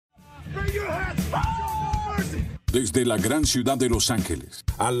Desde la gran ciudad de Los Ángeles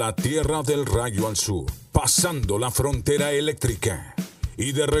a la tierra del rayo al sur, pasando la frontera eléctrica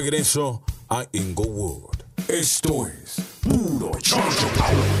y de regreso a Inglewood. Esto es Puro Charger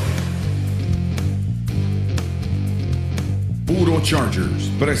Power. Puro Chargers,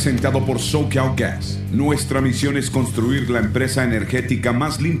 presentado por SoCal Gas. Nuestra misión es construir la empresa energética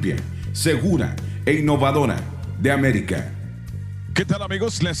más limpia, segura e innovadora de América. ¿Qué tal,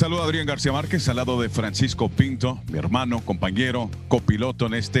 amigos? Les saluda Adrián García Márquez al lado de Francisco Pinto, mi hermano, compañero, copiloto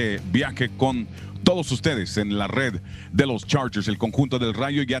en este viaje con todos ustedes en la red de los Chargers. El conjunto del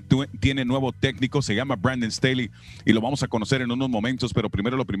Rayo ya tiene nuevo técnico, se llama Brandon Staley y lo vamos a conocer en unos momentos, pero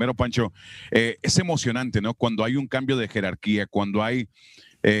primero lo primero, Pancho, es emocionante, ¿no? Cuando hay un cambio de jerarquía, cuando hay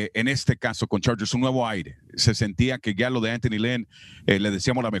en este caso con Chargers un nuevo aire. Se sentía que ya lo de Anthony Lynn, le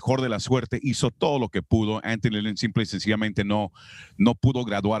deseamos la mejor de la suerte, hizo todo lo que pudo. Anthony Lynn simple y sencillamente no pudo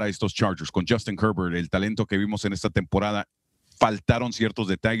graduar a estos Chargers. Con Justin Herbert, el talento que vimos en esta temporada, faltaron ciertos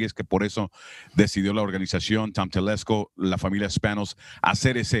detalles que por eso decidió la organización, Tom Telesco, la familia Spanos,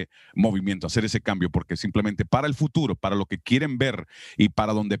 hacer ese movimiento, hacer ese cambio, porque simplemente para el futuro, para lo que quieren ver y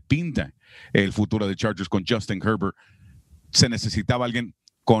para donde pinta el futuro de Chargers con Justin Herbert, se necesitaba alguien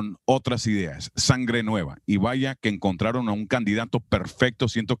con otras ideas, sangre nueva. Y vaya que encontraron a un candidato perfecto.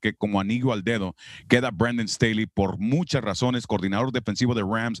 Siento que como anillo al dedo queda Brandon Staley por muchas razones, coordinador defensivo de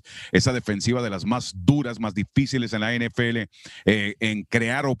Rams, esa defensiva de las más duras, más difíciles en la NFL, en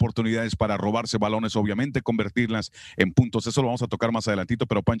crear oportunidades para robarse balones, obviamente convertirlas en puntos. Eso lo vamos a tocar más adelantito,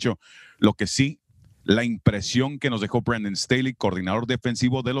 pero Pancho, lo que sí, la impresión que nos dejó Brandon Staley, coordinador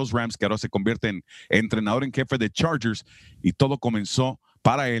defensivo de los Rams, que ahora se convierte en entrenador en jefe de Chargers, y todo comenzó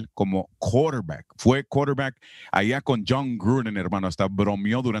para él como quarterback. Fue quarterback allá con John Gruden, hermano. Hasta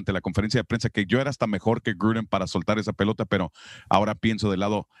bromeó durante la conferencia de prensa que yo era hasta mejor que Gruden para soltar esa pelota, pero ahora pienso del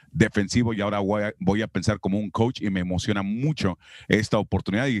lado defensivo y ahora voy a pensar como un coach, y me emociona mucho esta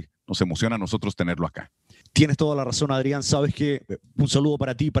oportunidad y nos emociona a nosotros tenerlo acá. Tienes toda la razón, Adrián. Sabes que un saludo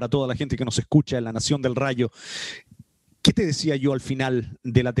para ti y para toda la gente que nos escucha en la Nación del Rayo. ¿Qué te decía yo al final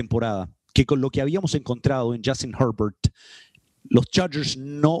de la temporada? Que con lo que habíamos encontrado en Justin Herbert, los Chargers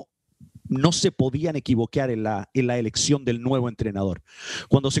no se podían equivocar en la elección del nuevo entrenador.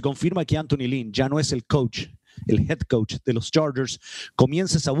 Cuando se confirma que Anthony Lynn ya no es el coach, el head coach de los Chargers,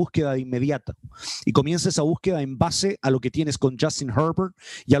 comienza esa búsqueda de inmediato. Y comienza esa búsqueda en base a lo que tienes con Justin Herbert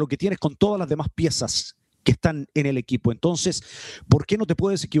y a lo que tienes con todas las demás piezas que están en el equipo. Entonces, ¿por qué no te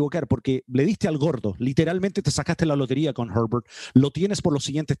puedes equivocar? Porque le diste al gordo, literalmente te sacaste la lotería con Herbert, lo tienes por los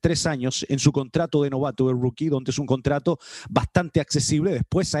siguientes 3 años en su contrato de novato de rookie, donde es un contrato bastante accesible.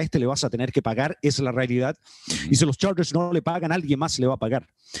 Después a este le vas a tener que pagar, es la realidad, y si los Chargers no le pagan, alguien más le va a pagar,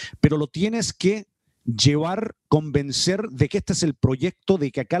 pero lo tienes que llevar, convencer de que este es el proyecto,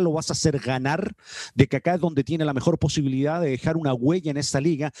 de que acá lo vas a hacer ganar, de que acá es donde tiene la mejor posibilidad de dejar una huella en esta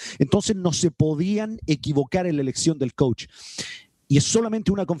liga. Entonces no se podían equivocar en la elección del coach. Y es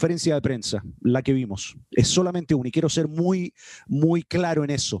solamente una conferencia de prensa la que vimos. Es solamente una, y quiero ser muy, muy claro en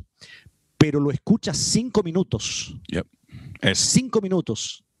eso. Pero lo escuchas 5 minutos. Yep. 5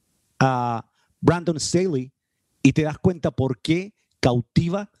 minutos a Brandon Staley y te das cuenta por qué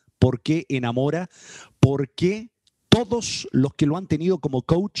cautiva, por qué enamora, por qué todos los que lo han tenido como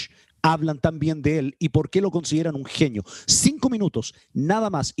coach hablan tan bien de él y por qué lo consideran un genio. 5 minutos,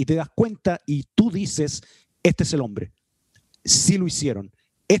 nada más, y te das cuenta y tú dices, este es el hombre. Sí lo hicieron.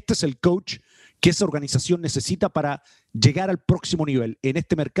 Este es el coach que esa organización necesita para llegar al próximo nivel. En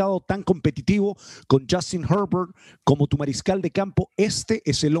este mercado tan competitivo, con Justin Herbert como tu mariscal de campo, este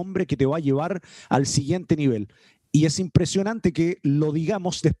es el hombre que te va a llevar al siguiente nivel. Y es impresionante que lo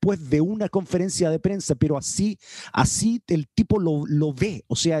digamos después de una conferencia de prensa, pero así el tipo lo ve.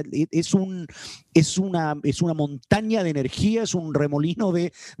 O sea, es una montaña de energía, es un remolino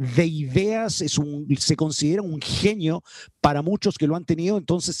de ideas, se considera un genio para muchos que lo han tenido.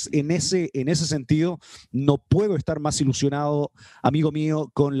 Entonces, en ese sentido, no puedo estar más ilusionado, amigo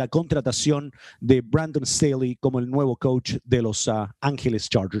mío, con la contratación de Brandon Staley como el nuevo coach de los Ángeles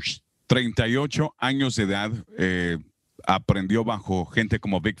Chargers. 38 años de edad, aprendió bajo gente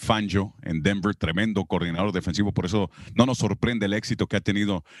como Vic Fangio en Denver, tremendo coordinador defensivo, por eso no nos sorprende el éxito que ha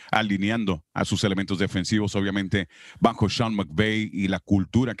tenido alineando a sus elementos defensivos, obviamente bajo Sean McVay y la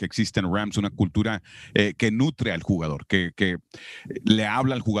cultura que existe en Rams, una cultura que nutre al jugador, que le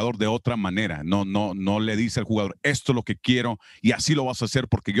habla al jugador de otra manera, no le dice al jugador, esto es lo que quiero y así lo vas a hacer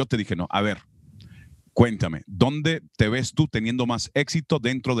porque yo te dije, no, a ver, cuéntame, ¿dónde te ves tú teniendo más éxito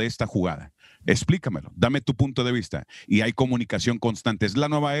dentro de esta jugada? Explícamelo, dame tu punto de vista. Y hay comunicación constante, es la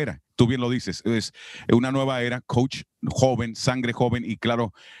nueva era. tú bien lo dices, es una nueva era, coach joven, sangre joven y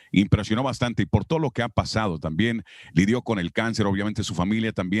claro, impresionó bastante y por todo lo que ha pasado también lidió con el cáncer, obviamente su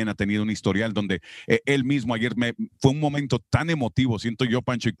familia también ha tenido un historial donde él mismo ayer fue un momento tan emotivo, siento yo,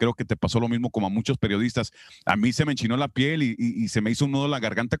 Pancho, y creo que te pasó lo mismo como a muchos periodistas, a mí se me enchinó la piel y se me hizo un nudo en la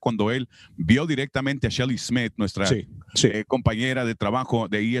garganta cuando él vio directamente a Shelly Smith, nuestra compañera de trabajo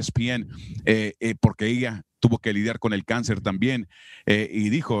de ESPN, porque ella tuvo que lidiar con el cáncer también y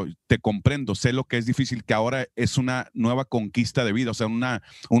dijo, te comprendo, sé lo que es difícil, que ahora es una nueva conquista de vida, o sea,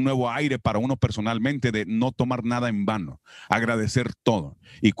 un nuevo aire para uno personalmente de no tomar nada en vano, agradecer todo.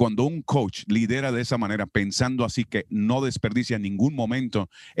 Y cuando un coach lidera de esa manera, pensando así que no desperdicia ningún momento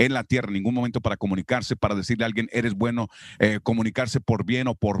en la tierra, ningún momento para comunicarse, para decirle a alguien, eres bueno, comunicarse por bien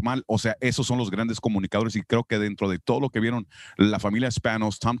o por mal, o sea, esos son los grandes comunicadores y creo que dentro de todo lo que vieron la familia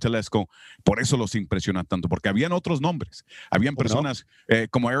Spanos, Tom Telesco, por eso los impresiona tanto, porque habían otros nombres, habían personas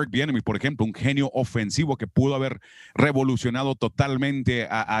como Eric Bieniemy, por ejemplo, un genio ofensivo que pudo haber revolucionado totalmente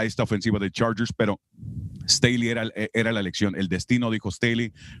a esta ofensiva de Chargers, pero Staley era la elección, el destino, dijo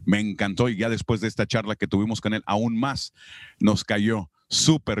Staley, me encantó y ya después de esta charla que tuvimos con él, aún más nos cayó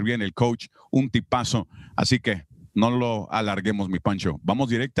súper bien el coach, un tipazo, así que no lo alarguemos, mi Pancho, vamos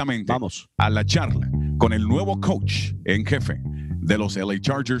directamente a la charla con el nuevo coach en jefe de los LA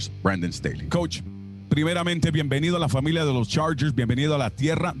Chargers, Brandon Staley. Coach, primeramente, bienvenido a la familia de los Chargers, bienvenido a la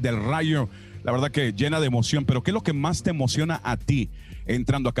tierra del rayo. La verdad que llena de emoción, pero ¿qué es lo que más te emociona a ti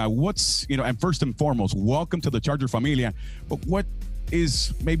entrando acá? And first and foremost, welcome to the Charger familia. But what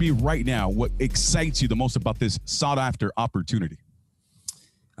is maybe right now, what excites you the most about this sought-after opportunity?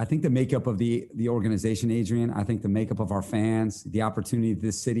 I think the makeup of the organization, Adrian. I think the makeup of our fans, the opportunity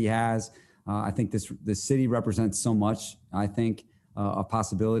this city has. I think this city represents so much. I think a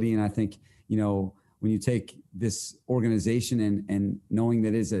possibility, and I think, when you take this organization and knowing that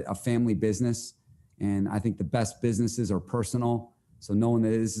it is a family business, and I think the best businesses are personal. So knowing that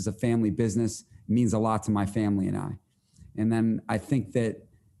this is a family business means a lot to my family and I. And then I think that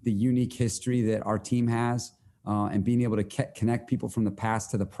the unique history that our team has and being able to connect people from the past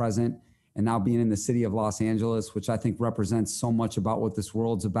to the present, and now being in the city of Los Angeles, which I think represents so much about what this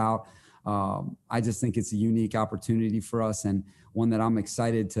world's about. I just think it's a unique opportunity for us and one that I'm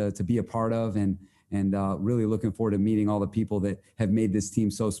excited to be a part of and really looking forward to meeting all the people that have made this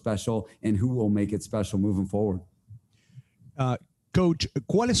team so special and who will make it special moving forward. Coach,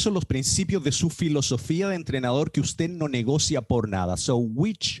 ¿cuáles son los principios de su filosofía de entrenador que usted no negocia por nada? So,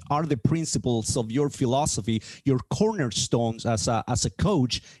 which are the principles of your philosophy, your cornerstones as a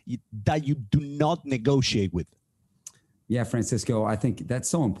coach that you do not negotiate with? Yeah, Francisco, I think that's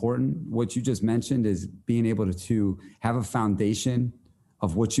so important. What you just mentioned is being able to have a foundation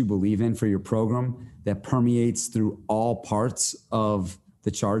of what you believe in for your program that permeates through all parts of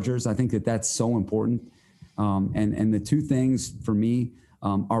the Chargers. I think that that's so important. And the two things for me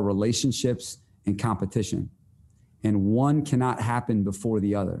are relationships and competition. And one cannot happen before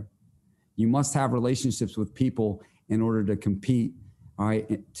the other. You must have relationships with people in order to compete, all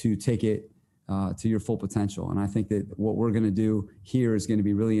right, to take it to your full potential. And I think that what we're going to do here is going to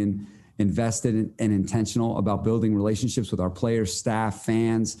be really invested and intentional about building relationships with our players, staff,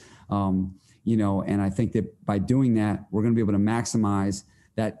 fans, and I think that by doing that, we're going to be able to maximize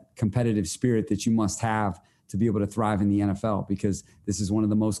that competitive spirit that you must have to be able to thrive in the NFL, because this is one of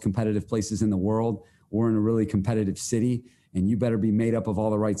the most competitive places in the world. We're in a really competitive city, and you better be made up of all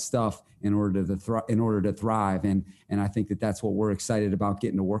the right stuff in order to thrive. And I think that that's what we're excited about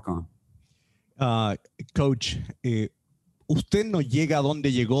getting to work on. Coach, usted no llega a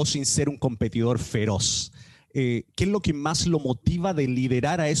donde llegó sin ser un competidor feroz. ¿Qué es lo que más lo motiva de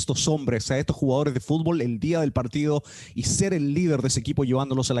liderar a estos hombres, a estos jugadores de fútbol el día del partido y ser el líder de ese equipo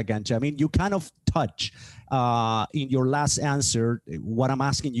llevándolos a la cancha? I mean, you kind of touch in your last answer what I'm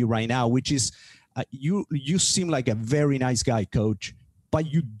asking you right now, which is you seem like a very nice guy, Coach, but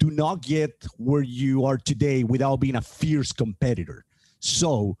you do not get where you are today without being a fierce competitor.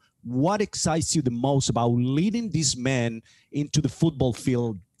 So what excites you the most about leading these men into the football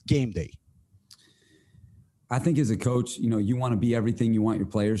field game day? I think as a coach, you want to be everything you want your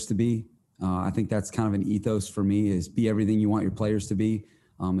players to be. I think that's kind of an ethos for me, is be everything you want your players to be.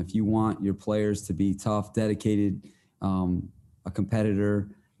 If you want your players to be tough, dedicated, a competitor,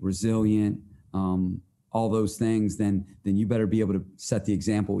 resilient, all those things, then you better be able to set the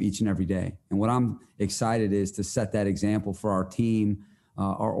example each and every day. And what I'm excited is to set that example for our team,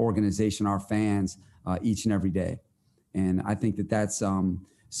 our organization, our fans, each and every day. And I think that that's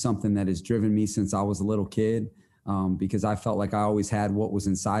something that has driven me since I was a little kid, because I felt like I always had what was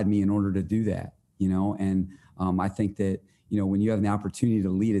inside me in order to do that, and I think that, when you have the opportunity to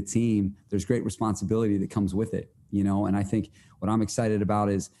lead a team, there's great responsibility that comes with it, and I think what I'm excited about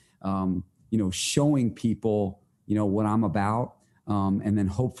is, showing people, what I'm about, and then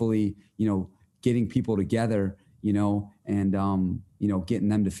hopefully, getting people together, and, getting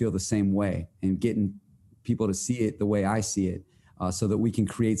them to feel the same way and getting people to see it the way I see it, so that we can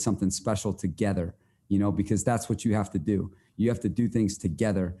create something special together, because that's what you have to do. You have to do things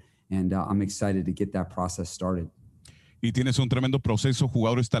together. And I'm excited to get that process started. Y tienes un tremendo proceso,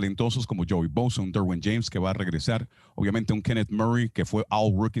 jugadores talentosos como Joey Bosa, un Derwin James que va a regresar, obviamente un Kenneth Murray que fue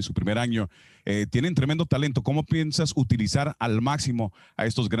All Rookie su primer año. Tienen tremendo talento. ¿Cómo piensas utilizar al máximo a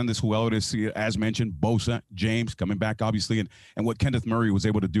estos grandes jugadores? As mentioned, Bosa, James coming back obviously, and what Kenneth Murray was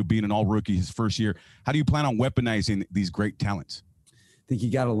able to do being an All Rookie his first year. How do you plan on weaponizing these great talents? I think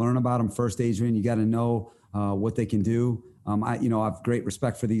you got to learn about them first, Adrian. You got to know what they can do. I have great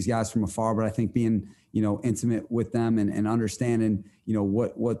respect for these guys from afar, but I think being, intimate with them and understanding,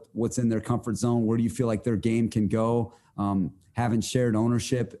 what's in their comfort zone, where do you feel like their game can go, having shared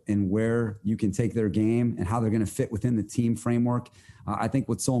ownership and where you can take their game and how they're going to fit within the team framework. I think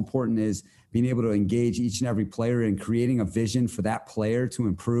what's so important is being able to engage each and every player and creating a vision for that player to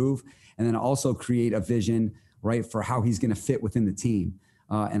improve, and then also create a vision, right, for how he's going to fit within the team.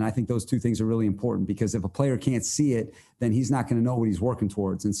 And I think those two things are really important, because if a player can't see it, then he's not going to know what he's working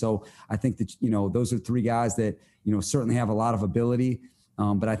towards. And so I think that, those are three guys that, certainly have a lot of ability.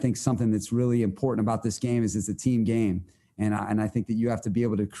 But I think something that's really important about this game is it's a team game. And I think that you have to be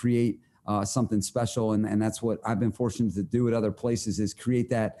able to create something special. And that's what I've been fortunate to do at other places, is create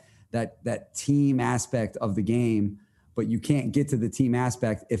that team aspect of the game. But you can't get to the team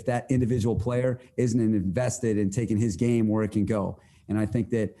aspect if that individual player isn't invested in taking his game where it can go. And I think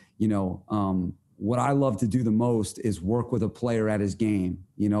that, what I love to do the most is work with a player at his game,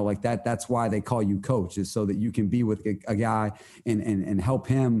 like that. That's why they call you coach, is so that you can be with a guy and help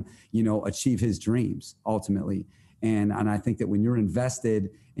him, achieve his dreams ultimately. And I think that when you're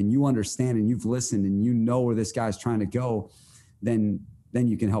invested and you understand and you've listened and you know where this guy's trying to go, then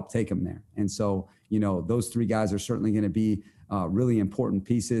you can help take him there. And so, those three guys are certainly going to be really important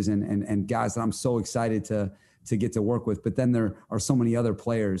pieces and guys that I'm so excited to get to work with. But then there are so many other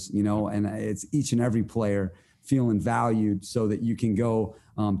players, and it's each and every player feeling valued so that you can go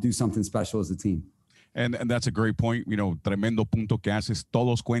do something special as a team. And that's a great point. Tremendo punto que haces.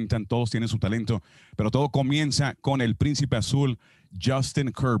 Todos cuentan, todos tienen su talento, pero todo comienza con el príncipe azul,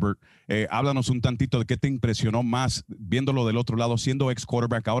 Justin Herbert. Háblanos un tantito de qué te impresionó más viéndolo del otro lado, siendo ex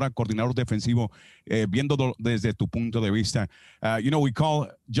quarterback, ahora coordinador defensivo, viéndolo desde tu punto de vista. We call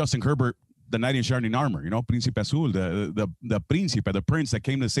Justin Herbert the knight in shining armor, Príncipe Azul, the príncipe, the prince that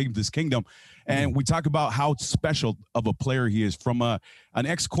came to save this kingdom. And we talk about how special of a player he is from an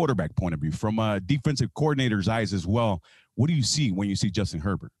ex-quarterback point of view, from a defensive coordinator's eyes as well. What do you see when you see Justin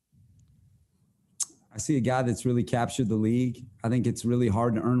Herbert? I see a guy that's really captured the league. I think it's really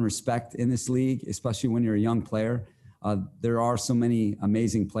hard to earn respect in this league, especially when you're a young player. There are so many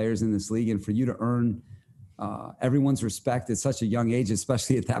amazing players in this league, and for you to earn everyone's respect at such a young age,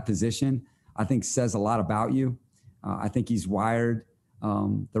 especially at that position, I think says a lot about you. I think he's wired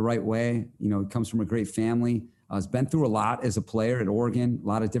the right way. He comes from a great family. Has been through a lot as a player at Oregon, a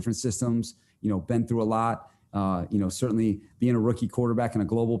lot of different systems, been through a lot. Certainly being a rookie quarterback in a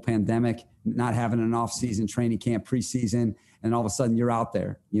global pandemic, not having an off-season training camp, preseason, and all of a sudden you're out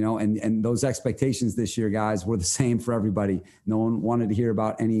there, and those expectations this year, guys, were the same for everybody. No one wanted to hear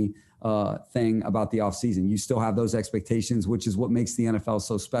about any thing about the offseason. You still have those expectations, which is what makes the NFL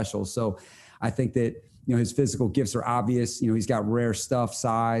so special. So I think that, his physical gifts are obvious. He's got rare stuff,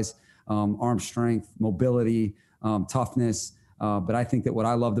 size, arm strength, mobility, toughness. But I think that what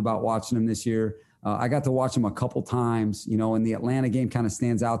I loved about watching him this year, I got to watch him a couple times, and the Atlanta game kind of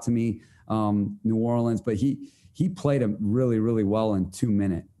stands out to me, New Orleans, but he played him really, really well in 2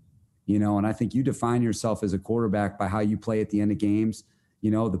 minutes, and I think you define yourself as a quarterback by how you play at the end of games.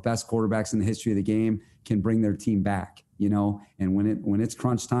 The best quarterbacks in the history of the game can bring their team back, and when it's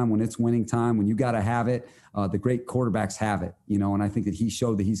crunch time, when it's winning time, when you got to have it, the great quarterbacks have it, and I think that he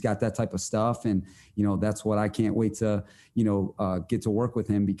showed that he's got that type of stuff. And, that's what I can't wait to, get to work with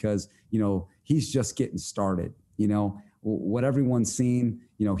him, because, he's just getting started, what everyone's seen,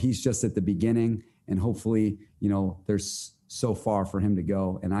 he's just at the beginning, and hopefully, there's so far for him to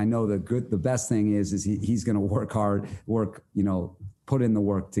go. And I know the best thing is he's going to work hard, put in the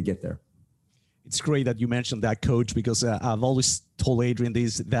work to get there. It's great that you mentioned that, Coach, because I've always told Adrian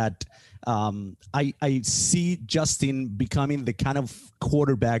this, that I see Justin becoming the kind of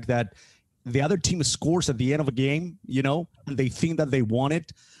quarterback that the other team scores at the end of a game, and they think that they won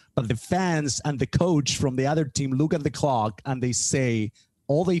it, but the fans and the coach from the other team look at the clock and they say,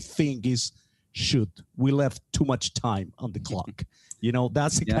 all they think is, shoot, we left too much time on the clock. You know,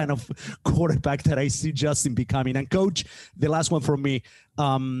 that's the kind of quarterback that I see Justin becoming. And coach, the last one from me,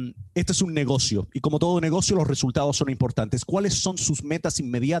 este es un negocio y como todo negocio, los resultados son importantes. ¿Cuáles son sus metas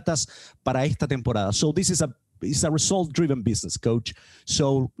inmediatas para esta temporada? So this is it's a result-driven business, coach.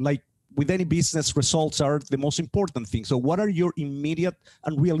 So like with any business, results are the most important thing. So what are your immediate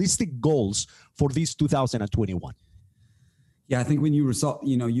and realistic goals for this 2021? Yeah, I think when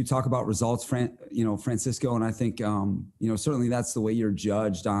you talk about results, Francisco, and I think, certainly that's the way you're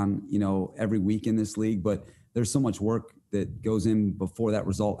judged on, every week in this league, but there's so much work that goes in before that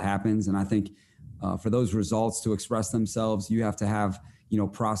result happens. And I think for those results to express themselves, you have to have,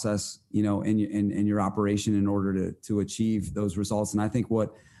 process, in your operation in order to achieve those results. And I think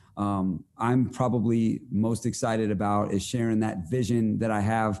what I'm probably most excited about is sharing that vision that I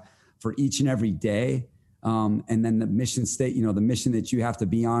have for each and every day. And then the mission the mission that you have to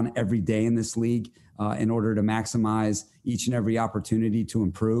be on every day in this league in order to maximize each and every opportunity to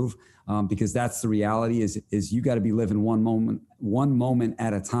improve. Because that's the reality is you got to be living one moment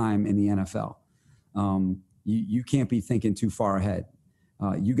at a time in the NFL. You can't be thinking too far ahead.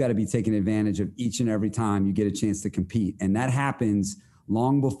 You got to be taking advantage of each and every time you get a chance to compete. And that happens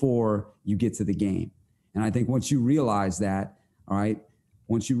long before you get to the game. And I think once you realize that,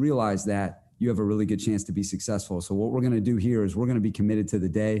 you have a really good chance to be successful. So what we're going to do here is we're going to be committed to the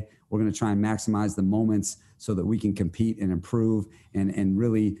day. We're going to try and maximize the moments so that we can compete and improve and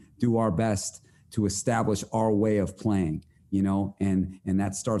really do our best to establish our way of playing, and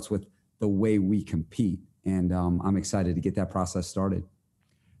that starts with the way we compete. And I'm excited to get that process started.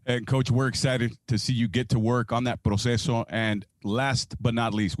 And Coach, we're excited to see you get to work on that proceso. And last but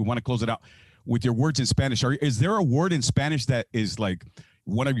not least, we want to close it out with your words in Spanish. Is there a word in Spanish that is like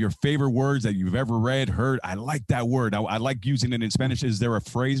one of your favorite words that you've ever read, heard? I like that word. I like using it in Spanish. Is there a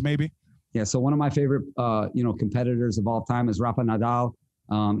phrase maybe? Yeah. So one of my favorite, competitors of all time is Rafa Nadal.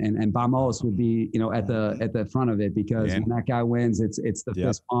 And Vamos would be, at the front of it, because when that guy wins, it's the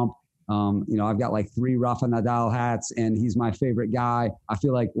fist pump. I've got like 3 Rafa Nadal hats, and he's my favorite guy. I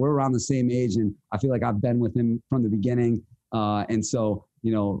feel like we're around the same age, and I feel like I've been with him from the beginning. And so,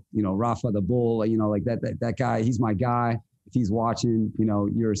 Rafa the Bull, like that guy, he's my guy. If he's watching,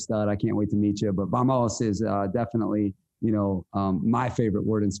 you're a stud. I can't wait to meet you. But vamos is definitely, my favorite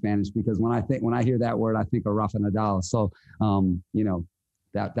word in Spanish, because when I hear that word, I think of Rafa Nadal. So,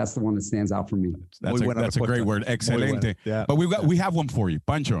 that's the one that stands out for me. That's a great word. Excelente. Yeah. But we have one for you,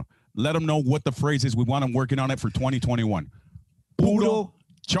 Pancho. Let them know what the phrase is. We want them working on it for 2021. Puro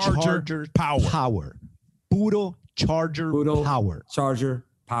Charger power. Puro Charger power. Charger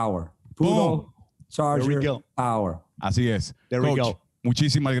power. Puro Charger power. Así es. There Coach, we go.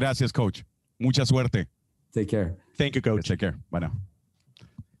 Muchísimas gracias, Coach. Mucha suerte. Take care. Thank you, Coach. Take care. Bye now.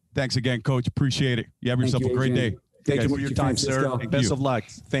 Thanks again, Coach. Appreciate it. You have yourself a great day. Thank you for your time, sir. Best of luck.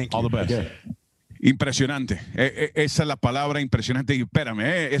 Thank you. All the best. Okay. Impresionante. Esa es la palabra, impresionante. Y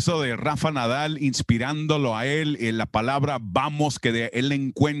espérame, eso de Rafa Nadal inspirándolo a él, la palabra vamos, que de él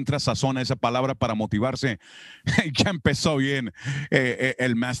encuentra sazón a esa palabra para motivarse. Ya empezó bien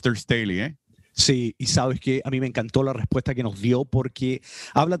el Master Staley, Sí, y sabes que a mí me encantó la respuesta que nos dio, porque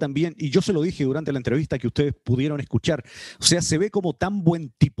habla también, y yo se lo dije durante la entrevista que ustedes pudieron escuchar, o sea, se ve como tan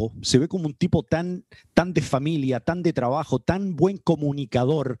buen tipo, se ve como un tipo tan de familia, tan de trabajo, tan buen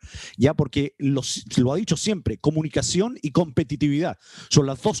comunicador, ya, porque lo ha dicho siempre, comunicación y competitividad son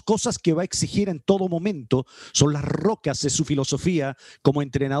las dos cosas que va a exigir en todo momento, son las rocas de su filosofía como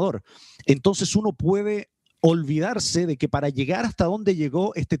entrenador. Entonces uno puede olvidarse de que para llegar hasta donde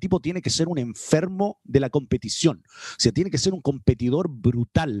llegó, este tipo tiene que ser un enfermo de la competición. O sea, tiene que ser un competidor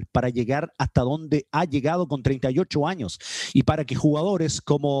brutal para llegar hasta donde ha llegado con 38 años. Y para que jugadores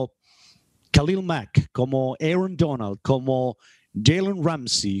como Khalil Mack, como Aaron Donald, como Jalen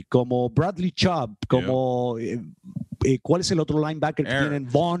Ramsey, como Bradley Chubb, como ¿cuál es el otro linebacker que tienen?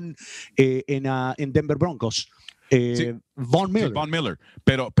 Vaughn en Denver Broncos. Von Miller. Sí, Von Miller.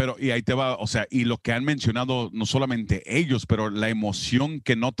 Pero, y ahí te va, o sea, y lo que han mencionado, no solamente ellos, pero la emoción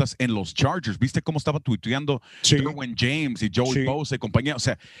que notas en los Chargers. ¿Viste cómo estaba tuiteando Derwin James y Joey Bosa y compañía? O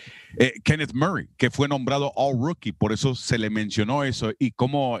sea, Kenneth Murray, que fue nombrado All Rookie, por eso se le mencionó eso. Y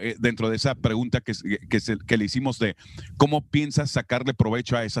cómo, dentro de esa pregunta que le hicimos de cómo piensas sacarle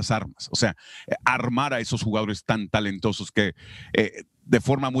provecho a esas armas, o sea, armar a esos jugadores tan talentosos que de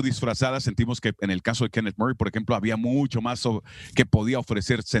forma muy disfrazada sentimos que en el caso de Kenneth Murray, por ejemplo, había mucho más que podía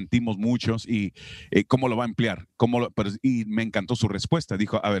ofrecer, sentimos muchos, y cómo lo va a emplear, y me encantó su respuesta.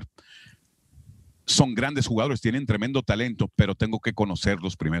 Dijo, a ver, son grandes jugadores, tienen tremendo talento, pero tengo que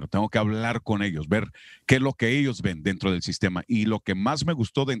conocerlos primero, tengo que hablar con ellos, ver qué es lo que ellos ven dentro del sistema. Y lo que más me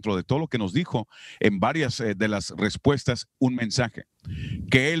gustó dentro de todo lo que nos dijo en varias de las respuestas, un mensaje,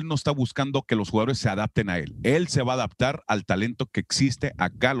 que él no está buscando que los jugadores se adapten a él. Él se va a adaptar al talento que existe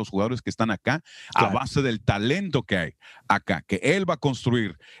acá, los jugadores que están acá, claro, a base del talento que hay acá, que él va a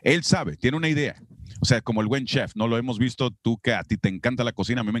construir. Él sabe, tiene una idea. O sea, como el buen chef, ¿no? Lo hemos visto, tú que a ti te encanta la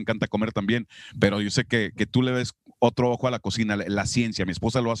cocina, a mí me encanta comer también, pero yo sé que tú le ves otro ojo a la cocina, la ciencia. Mi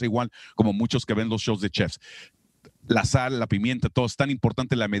esposa lo hace igual, como muchos que ven los shows de chefs. La sal, la pimienta, todo es tan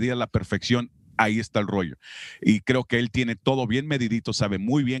importante, la medida, la perfección. Ahí está el rollo. Y creo que él tiene todo bien medidito, sabe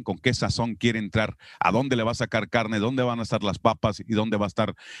muy bien con qué sazón quiere entrar, a dónde le va a sacar carne, dónde van a estar las papas y dónde va a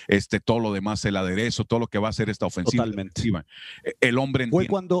estar todo lo demás, el aderezo, todo lo que va a hacer esta ofensiva. Totalmente. El hombre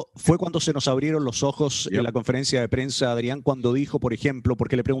fue cuando se nos abrieron los ojos en la conferencia de prensa, Adrián, cuando dijo, por ejemplo,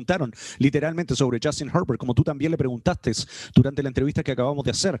 porque le preguntaron literalmente sobre Justin Herbert, como tú también le preguntaste durante la entrevista que acabamos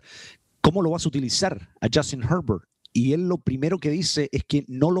de hacer, ¿cómo lo vas a utilizar a Justin Herbert? Y él lo primero que dice es que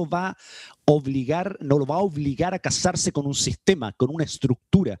no lo va a obligar a casarse con un sistema, con una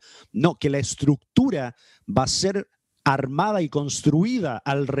estructura. No, que la estructura va a ser armada y construida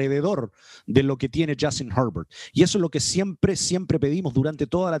alrededor de lo que tiene Justin Herbert. Y eso es lo que siempre pedimos durante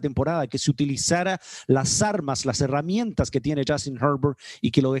toda la temporada, que se utilizara las armas, las herramientas que tiene Justin Herbert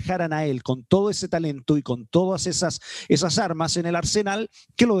y que lo dejaran a él con todo ese talento y con todas esas armas en el arsenal,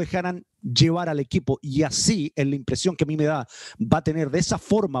 que lo dejaran llevar al equipo. Y así, en la impresión que a mí me da, va a tener de esa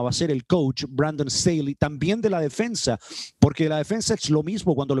forma, va a ser el coach Brandon Staley, también de la defensa, porque la defensa es lo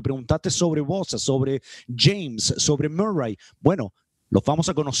mismo cuando le preguntaste sobre Bosa, sobre James, sobre Murray. Bueno, los vamos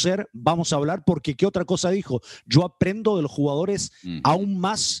a conocer, vamos a hablar, porque ¿qué otra cosa dijo? Yo aprendo de los jugadores aún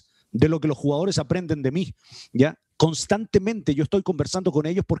más de lo que los jugadores aprenden de mí, ¿ya? Constantemente yo estoy conversando con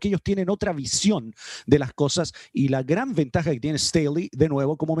ellos porque ellos tienen otra visión de las cosas, y la gran ventaja que tiene Staley, de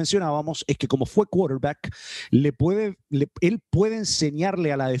nuevo, como mencionábamos, es que como fue quarterback, él puede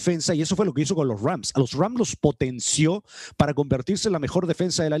enseñarle a la defensa, y eso fue lo que hizo con los Rams. A los Rams los potenció para convertirse en la mejor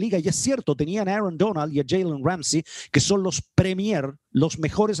defensa de la liga, y es cierto, tenían a Aaron Donald y a Jalen Ramsey, que son los premier, los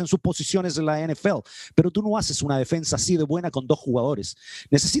mejores en sus posiciones en la NFL, pero tú no haces una defensa así de buena con dos jugadores.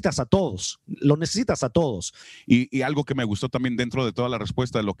 Necesitas a todos, los necesitas a todos. Y algo que me gustó también dentro de toda la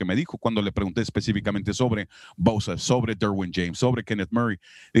respuesta de lo que me dijo cuando le pregunté específicamente sobre Bosa, sobre Derwin James, sobre Kenneth Murray,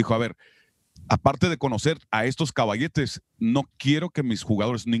 dijo, a ver, aparte de conocer a estos caballetes, no quiero que mis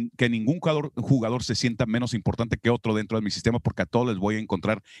jugadores, que ningún jugador se sienta menos importante que otro dentro de mi sistema, porque a todos les voy a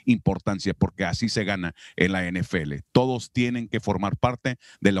encontrar importancia, porque así se gana en la NFL. Todos tienen que formar parte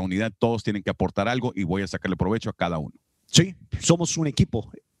de la unidad, todos tienen que aportar algo, y voy a sacarle provecho a cada uno. Sí, somos un equipo.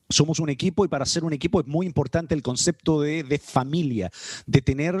 Somos un equipo, y para ser un equipo es muy importante el concepto de familia, de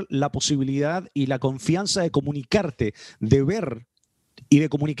tener la posibilidad y la confianza de comunicarte, de ver y de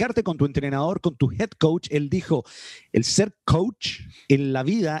comunicarte con tu entrenador, con tu head coach. Él dijo, el ser coach en la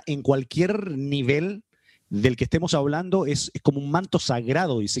vida, en cualquier nivel del que estemos hablando, es como un manto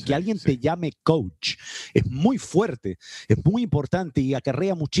sagrado. Dice, sí, que alguien te llame coach es muy fuerte, es muy importante y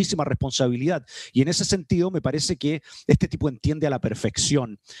acarrea muchísima responsabilidad. Y en ese sentido me parece que este tipo entiende a la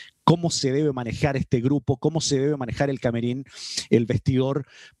perfección cómo se debe manejar este grupo, cómo se debe manejar el camerín, el vestidor,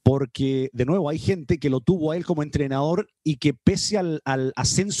 porque de nuevo hay gente que lo tuvo a él como entrenador y que pese al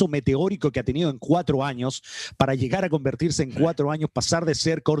ascenso meteórico que ha tenido en 4 años, para llegar a convertirse en 4 años, pasar de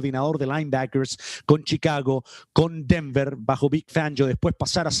ser coordinador de linebackers con Chicago, con Denver, bajo Vic Fangio, después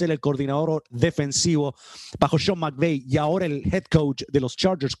pasar a ser el coordinador defensivo bajo Sean McVay y ahora el head coach de los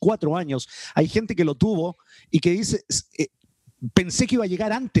Chargers, 4 años. Hay gente que lo tuvo y que dice... pensé que iba a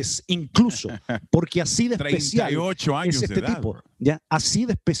llegar antes, incluso, porque así de especial 38 años es este de edad, tipo. ¿Ya? Así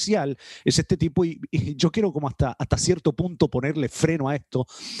de especial es este tipo, y yo quiero como hasta cierto punto ponerle freno a esto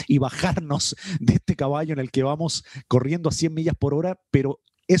y bajarnos de este caballo en el que vamos corriendo a 100 millas por hora, pero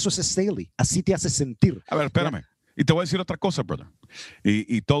eso es Staley, así te hace sentir. A ver, espérame. ¿Ya? Y te voy a decir otra cosa, brother.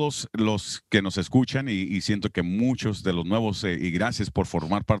 Y todos los que nos escuchan, y siento que muchos de los nuevos, y gracias por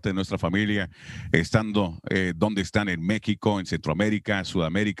formar parte de nuestra familia, estando donde están, en México, en Centroamérica,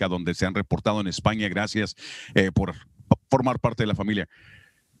 Sudamérica, donde se han reportado en España, gracias por formar parte de la familia.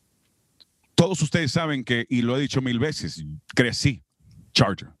 Todos ustedes saben que, y lo he dicho 1000 veces, crecí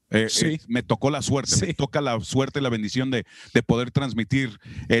Charger. Sí. Me tocó la suerte, Sí. me toca la suerte y la bendición de poder transmitir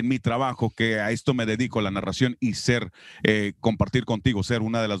en mi trabajo, que a esto me dedico, la narración, y compartir contigo, ser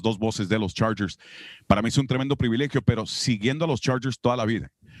una de las 2 voces de los Chargers. Para mí es un tremendo privilegio, pero siguiendo a los Chargers toda la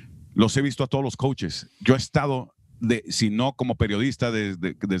vida. Los he visto a todos los coaches. Yo he estado sino como periodista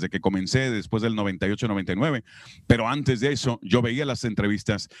desde que comencé, después del 98-99, pero antes de eso yo veía las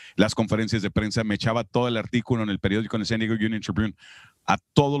entrevistas, las conferencias de prensa, me echaba todo el artículo en el periódico, en el San Diego Union Tribune, a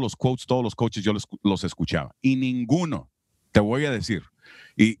todos los quotes, todos los coaches yo los escuchaba, y ninguno, te voy a decir,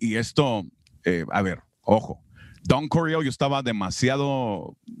 y esto, a ver, ojo, Don Coryell, yo estaba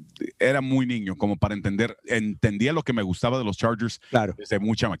demasiado, era muy niño como para entendía lo que me gustaba de los Chargers, claro, desde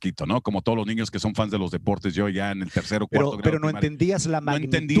muy chamaquito, ¿no? Como todos los niños que son fans de los deportes, yo ya en el tercero, cuarto grado. Pero no entendías la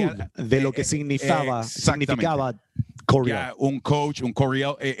magnitud de lo que significaba Coryell. Un coach, un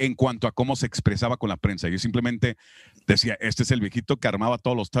Coryell, en cuanto a cómo se expresaba con la prensa. Yo simplemente decía, este es el viejito que armaba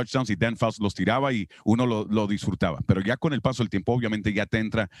todos los touchdowns y Dan Fouts los tiraba y uno lo disfrutaba. Pero ya con el paso del tiempo, obviamente ya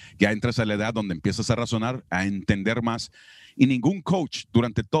entras a la edad donde empiezas a razonar, a entender más. Y ningún coach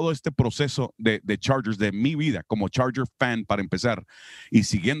durante todo este proceso de Chargers, de mi vida como Charger fan para empezar, y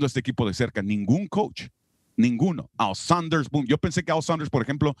siguiendo este equipo de cerca, ningún coach, ninguno. Al Saunders, boom. Yo pensé que Al Saunders, por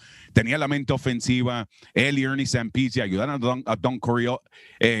ejemplo, tenía la mente ofensiva, él y Ernie Zampese ayudaron a Don Coryell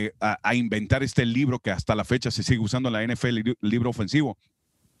a inventar este libro que hasta la fecha se sigue usando en la NFL, el libro ofensivo.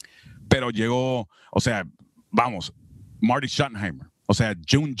 Pero llegó, o sea, vamos, Marty Schottenheimer, o sea,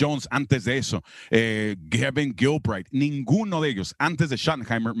 June Jones antes de eso, Kevin Gilbride, ninguno de ellos antes de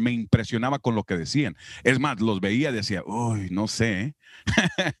Schottenheimer me impresionaba con lo que decían. Es más, los veía y decía, uy, no sé,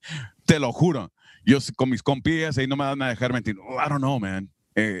 te lo juro. Yo con mis compías ahí no me van a dejar mentir. I don't know, man.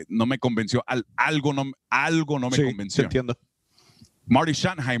 No me convenció. Algo no me convenció. Entiendo. Marty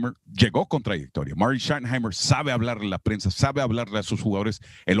Schottenheimer llegó con trayectoria. Marty Schottenheimer sabe hablarle a la prensa, sabe hablarle a sus jugadores.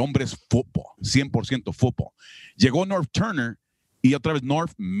 El hombre es fútbol, 100% fútbol. Llegó Norv Turner y otra vez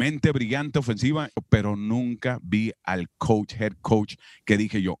Norv, mente brillante, ofensiva, pero nunca vi al head coach que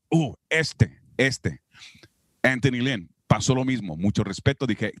dije yo, este. Anthony Lynn. Pasó lo mismo, mucho respeto,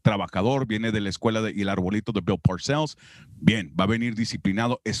 dije, trabajador, viene de la escuela y el arbolito de Bill Parcells, bien, va a venir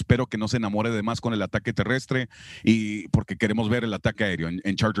disciplinado, espero que no se enamore de más con el ataque terrestre y porque queremos ver el ataque aéreo.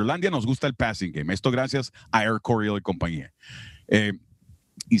 En Chargerlandia nos gusta el passing game, esto gracias a Eric Coryell y compañía.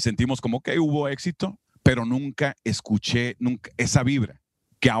 Y sentimos como que hubo éxito, pero nunca escuché esa vibra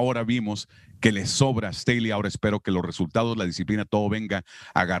que ahora vimos que le sobra a Staley. Ahora espero que los resultados, la disciplina, todo venga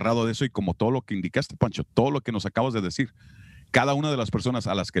agarrado de eso y como todo lo que indicaste, Pancho, todo lo que nos acabas de decir. Cada una de las personas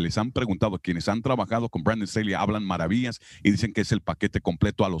a las que les han preguntado, quienes han trabajado con Brandon Staley, hablan maravillas y dicen que es el paquete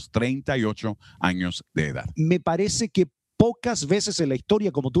completo a los 38 años de edad. Me parece que pocas veces en la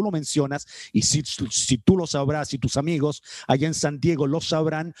historia, como tú lo mencionas, y si tú lo sabrás y tus amigos allá en San Diego lo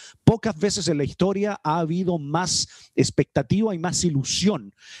sabrán, pocas veces en la historia ha habido más expectativa y más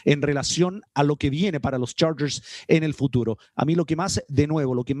ilusión en relación a lo que viene para los Chargers en el futuro. A mí lo que más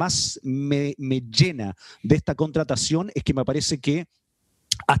me llena de esta contratación es que me parece que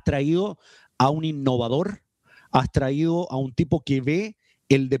has traído a un innovador, has traído a un tipo que ve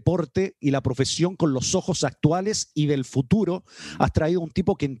el deporte y la profesión con los ojos actuales y del futuro. Has traído un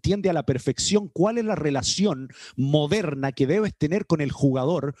tipo que entiende a la perfección cuál es la relación moderna que debes tener con el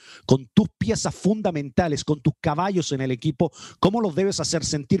jugador, con tus piezas fundamentales, con tus caballos en el equipo, cómo los debes hacer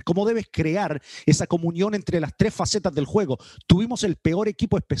sentir, cómo debes crear esa comunión entre las tres facetas del juego. Tuvimos el peor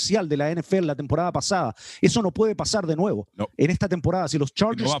equipo especial de la NFL la temporada pasada. Eso no puede pasar de nuevo en esta temporada. Si los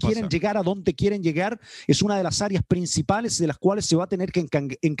Chargers quieren llegar a donde quieren llegar, es una de las áreas principales de las cuales se va a tener que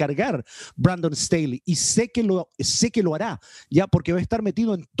encargar Brandon Staley, y sé que lo hará, ya, porque va a estar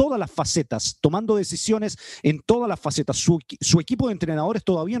metido en todas las facetas, tomando decisiones en todas las facetas. Su equipo de entrenadores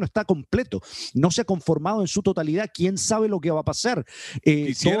todavía no está completo, no se ha conformado en su totalidad. ¿Quién sabe lo que va a pasar?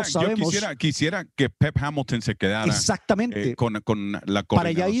 Todos sabemos. Yo quisiera que Pep Hamilton se quedara exactamente con la coordinación. Para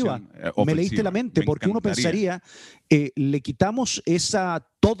allá iba. Me leíste la mente, porque uno pensaría, le quitamos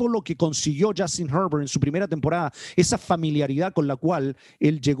todo lo que consiguió Justin Herbert en su primera temporada, esa familiaridad con la cual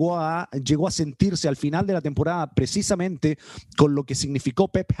él llegó a sentirse al final de la temporada, precisamente con lo que significó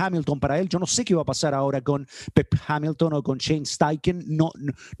Pep Hamilton para él. Yo no sé qué va a pasar ahora con Pep Hamilton o con Shane Steichen,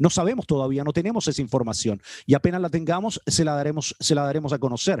 no sabemos todavía, no tenemos esa información, y apenas la tengamos se la daremos a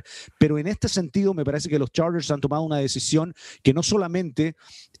conocer. Pero en este sentido me parece que los Chargers han tomado una decisión que no solamente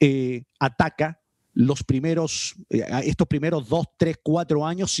ataca estos primeros 2, 3, 4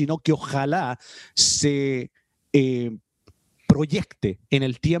 años, sino que ojalá se proyecte en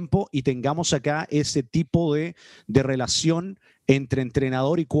el tiempo y tengamos acá ese tipo de relación entre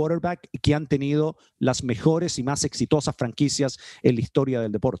entrenador y quarterback que han tenido las mejores y más exitosas franquicias en la historia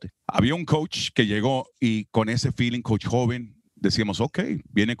del deporte. Había un coach que llegó y con ese feeling, coach joven, decíamos, ok,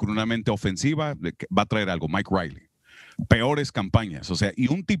 viene con una mente ofensiva, va a traer algo, Mike Riley. Peores campañas, o sea, y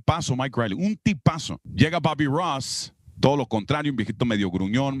un tipazo Mike Riley, un tipazo. Llega Bobby Ross, todo lo contrario, un viejito medio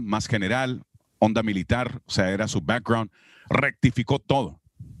gruñón, más general, onda militar, o sea, era su background, rectificó todo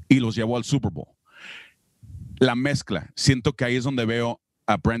y los llevó al Super Bowl. La mezcla, siento que ahí es donde veo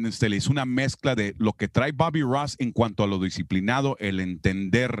a Brandon Staley. Es una mezcla de lo que trae Bobby Ross en cuanto a lo disciplinado, el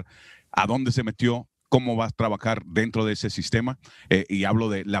entender a dónde se metió, cómo va a trabajar dentro de ese sistema, y hablo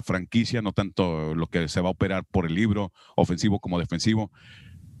de la franquicia, no tanto lo que se va a operar por el libro, ofensivo como defensivo,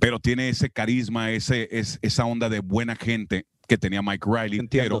 pero tiene ese carisma, esa onda de buena gente que tenía Mike Riley,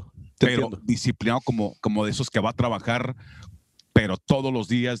 pero disciplinado como de esos que va a trabajar, pero todos los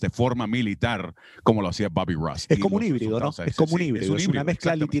días de forma militar, como lo hacía Bobby Ross. Es como un híbrido, ¿no? Es como un híbrido. Es una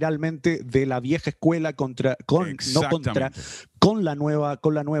mezcla literalmente de la vieja escuela con la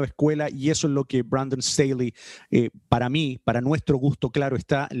nueva escuela, y eso es lo que Brandon Staley, para mí, para nuestro gusto, claro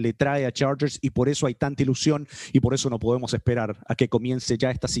está, le trae a Chargers, y por eso hay tanta ilusión y por eso no podemos esperar a que comience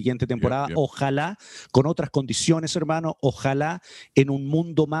ya esta siguiente temporada. Ojalá con otras condiciones, hermano, ojalá en un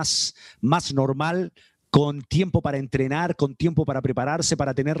mundo más normal, con tiempo para entrenar, con tiempo para prepararse,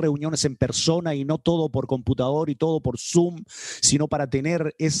 para tener reuniones en persona y no todo por computador y todo por Zoom, sino para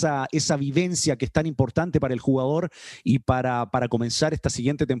tener esa vivencia que es tan importante para el jugador, y para comenzar esta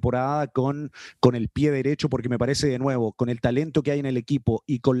siguiente temporada con el pie derecho, porque me parece, de nuevo, con el talento que hay en el equipo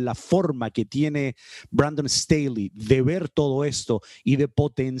y con la forma que tiene Brandon Staley de ver todo esto y de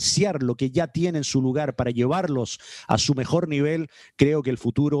potenciar lo que ya tiene en su lugar para llevarlos a su mejor nivel, creo que el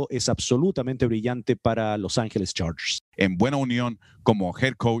futuro es absolutamente brillante para Los Ángeles Chargers. En buena unión como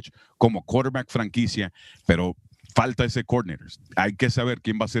head coach, como quarterback franquicia, pero falta ese coordinator. Hay que saber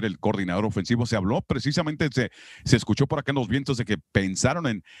quién va a ser el coordinador ofensivo. Se habló precisamente, se escuchó por acá en los vientos de que pensaron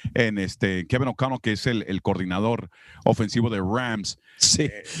en Kevin O'Connell, que es el coordinador ofensivo de Rams. Sí,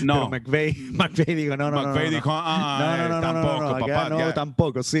 no. Pero McVay dijo, tampoco, papá. No,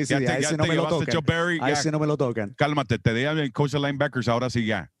 tampoco, sí, a ese no me lo tocan. A ese no me lo tocan. Cálmate, te dejan el coach de linebackers, ahora sí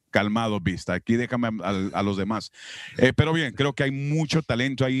ya. Calmado, vista. Aquí déjame a los demás. Pero bien, creo que hay mucho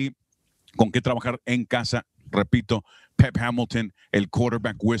talento ahí con qué trabajar en casa. Repito, Pep Hamilton, el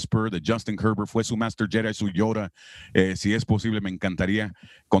quarterback whisperer de Justin Herbert, fue su Master Jedi, su Yoda. Si es posible, me encantaría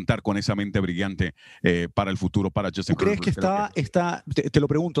contar con esa mente brillante para el futuro, para Justin Herbert. ¿Tú crees que te lo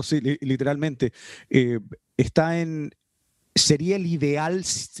pregunto, sí, literalmente, sería el ideal,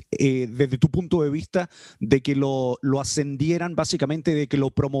 desde tu punto de vista, de que lo ascendieran, básicamente, de que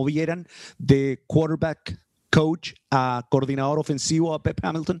lo promovieran de quarterback coach a coordinador ofensivo a Pep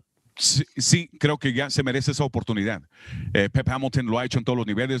Hamilton? Sí, creo que ya se merece esa oportunidad. Pep Hamilton lo ha hecho en todos los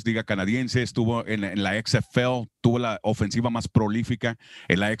niveles, liga canadiense, estuvo en la XFL, tuvo la ofensiva más prolífica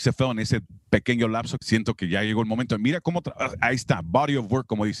en la XFL en ese pequeño lapso. Siento que ya llegó el momento. Mira cómo, ahí está, body of work,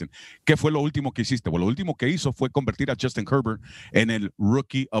 como dicen. ¿Qué fue lo último que hiciste? Bueno, lo último que hizo fue convertir a Justin Herbert en el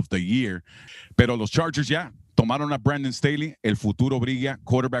Rookie of the Year. Pero los Chargers ya tomaron a Brandon Staley, el futuro brilla,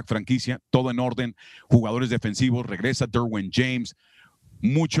 quarterback franquicia, todo en orden, jugadores defensivos, regresa Derwin James,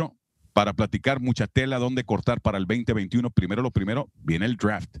 mucho para platicar, mucha tela donde cortar para el 2021. Primero lo primero, viene el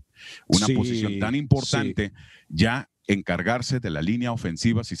draft. Una posición tan importante, ya encargarse de la línea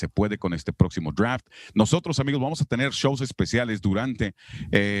ofensiva, si se puede, con este próximo draft. Nosotros, amigos, vamos a tener shows especiales durante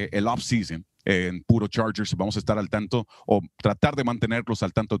el off-season. En Puro Chargers vamos a estar al tanto, o tratar de mantenerlos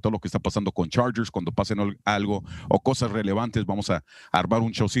al tanto de todo lo que está pasando con Chargers. Cuando pasen algo o cosas relevantes, vamos a armar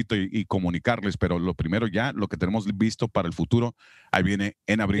un showcito y comunicarles. Pero lo primero, ya lo que tenemos visto para el futuro, ahí viene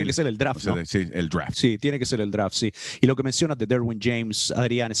en abril. Tiene que ser el draft, ¿no? Sí, el draft. Sí, tiene que ser el draft, sí. Y lo que mencionas de Derwin James,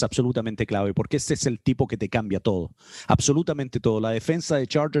 Adrián, es absolutamente clave, porque este es el tipo que te cambia todo, absolutamente todo. La defensa de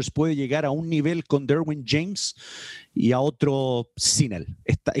Chargers puede llegar a un nivel con Derwin James y a otro sin él.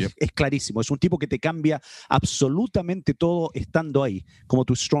 Es clarísimo. Es un tipo que te cambia absolutamente todo estando ahí, como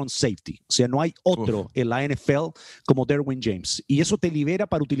tu strong safety. O sea, no hay otro en la NFL como Derwin James. Y eso te libera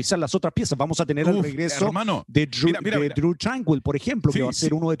para utilizar las otras piezas. Vamos a tener el regreso de Drew Tranquill, por ejemplo, que va a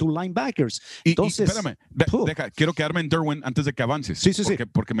ser uno de tus linebackers. Entonces, espérame, quiero quedarme en Derwin antes de que avances.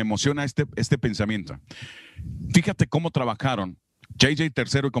 Porque me emociona este pensamiento. Fíjate cómo trabajaron JJ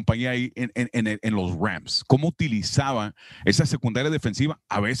Tercero y compañía ahí en los Rams. Cómo utilizaba esa secundaria defensiva.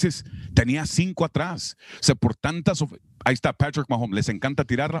 A veces tenía 5 atrás. O sea, por tantas... Ahí está Patrick Mahomes. Les encanta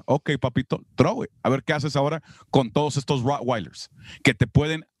tirarla. Ok, papito, throw it. A ver qué haces ahora con todos estos Rottweilers que te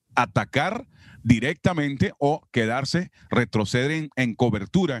pueden atacar directamente o quedarse, retroceder en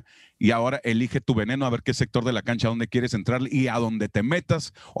cobertura, y ahora elige tu veneno, a ver qué sector de la cancha donde quieres entrar, y a donde te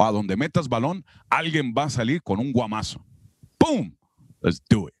metas o a donde metas balón, alguien va a salir con un guamazo. ¡Pum! Let's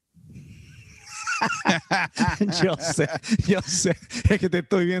do it. Yo sé, es que te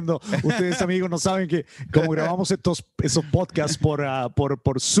estoy viendo. Ustedes, amigos, no saben que como grabamos esos podcasts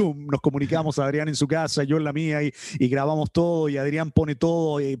por Zoom, nos comunicamos a Adrián en su casa, yo en la mía, y grabamos todo, y Adrián pone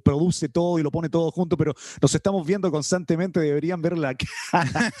todo, y produce todo, y lo pone todo junto, pero nos estamos viendo constantemente. Deberían ver la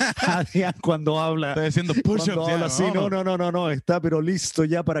cara a Adrián cuando habla. Estoy haciendo push-ups. Así, no, está pero listo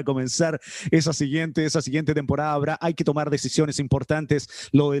ya para comenzar esa siguiente temporada. Hay que tomar decisiones importantes.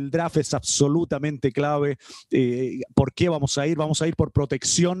 Lo del draft es absolutamente clave. ¿Por qué vamos a ir? Vamos a ir por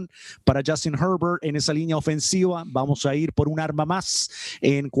protección para Justin Herbert en esa línea ofensiva. Vamos a ir por un arma más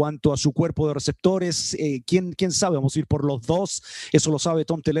en cuanto a su cuerpo de receptores. ¿Quién sabe? Vamos a ir por los dos. Eso lo sabe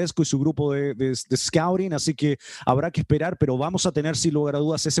Tom Telesco y su grupo de scouting. Así que habrá que esperar, pero vamos a tener sin lugar a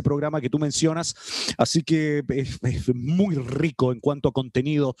dudas ese programa que tú mencionas. Así que es muy rico en cuanto a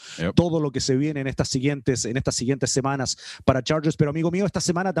contenido, todo lo que se viene en estas siguientes semanas para Chargers. Pero amigo mío, esta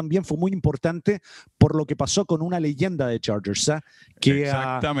semana también fue muy importante por lo que pasó con una leyenda de Chargers, que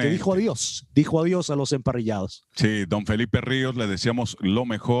dijo adiós a los emparrillados. Sí, don Felipe Ríos, le deseamos lo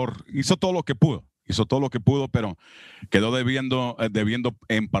mejor. Hizo todo lo que pudo, pero quedó debiendo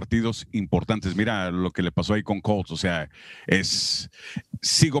en partidos importantes. Mira lo que le pasó ahí con Colts. O sea,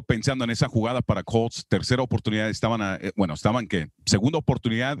 sigo pensando en esa jugada para Colts. Tercera oportunidad, estaban que segunda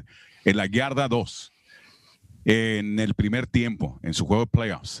oportunidad en la yarda 2 en el primer tiempo, en su juego de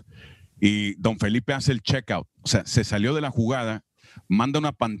playoffs. Y don Felipe hace el checkout. O sea, se salió de la jugada, manda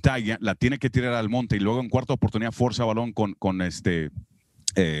una pantalla, la tiene que tirar al monte y luego en cuarta oportunidad forza balón con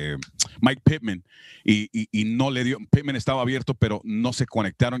Mike Pittman y no le dio. Pittman estaba abierto, pero no se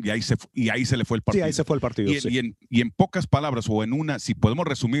conectaron y ahí se le fue el partido. Sí, ahí se fue el partido. Y en pocas palabras, o en una, si podemos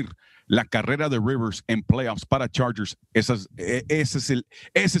resumir la carrera de Rivers en playoffs para Chargers, ese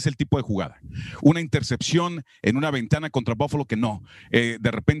es el tipo de jugada. Una intercepción en una ventana contra Buffalo que no.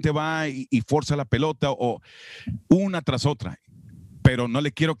 De repente va y forza la pelota o una tras otra. Pero no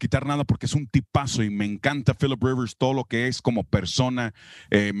le quiero quitar nada porque es un tipazo y me encanta Philip Rivers, todo lo que es como persona.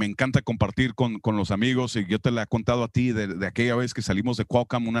 Me encanta compartir con los amigos. Y yo te la he contado a ti de aquella vez que salimos de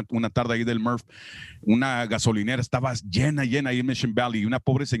Qualcomm una tarde ahí del Murph. Una gasolinera estaba llena ahí en Mission Valley y una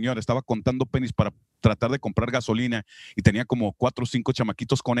pobre señora estaba contando pennies para tratar de comprar gasolina y tenía como 4 o 5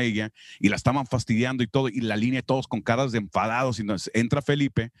 chamaquitos con ella y la estaban fastidiando y todo. Y la línea todos con caras de enfadados. Y entonces entra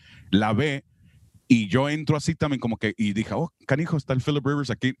Felipe, la ve. Y yo entro así también como que, y dije, oh, canijo, está el Philip Rivers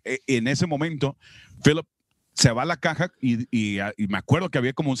aquí. En ese momento, Philip se va a la caja y me acuerdo que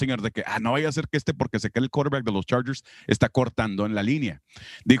había como un señor de que, no vaya a ser que porque sé que el quarterback de los Chargers está cortando en la línea.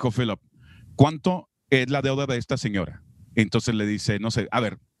 Dijo Philip, ¿cuánto es la deuda de esta señora? Entonces le dice, no sé, a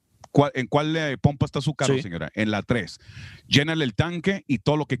ver, ¿en cuál pompa está su carro, señora? En la 3. Llénale el tanque y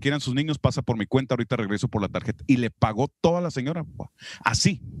todo lo que quieran sus niños pasa por mi cuenta, ahorita regreso por la tarjeta. Y le pagó toda la señora.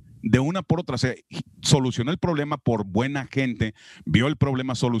 Así, de una por otra. O sea, solucionó el problema por buena gente, vio el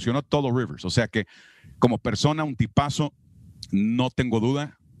problema, solucionó todo Rivers. O sea que como persona, un tipazo, no tengo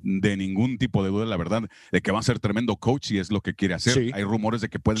duda. De ningún tipo de duda, la verdad, de que va a ser tremendo coach y es lo que quiere hacer. Sí. Hay rumores de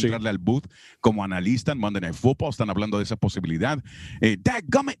que puede entrarle al booth como analista en Monday Night Football. Están hablando de esa posibilidad.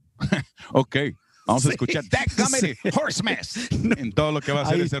 Dadgummit. Ok, vamos a escuchar Dadgummit, horse mess, en todo lo que va a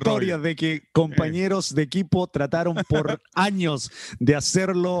ser ese rollo. Hay historias de que compañeros de equipo trataron por años de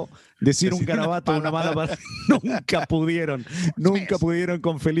hacerlo, decir un garabato, una mala palabra. Nunca pudieron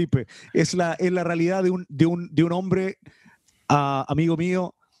con Felipe. Es la realidad de un hombre, amigo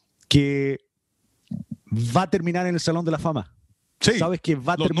mío, que va a terminar en el Salón de la Fama. Sí, sabes que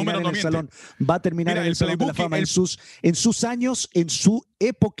va a terminar en el salón, va a terminar en el Salón de la Fama. En sus años, en su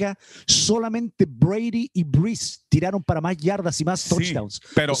época, solamente Brady y Breeze tiraron para más yardas y más touchdowns.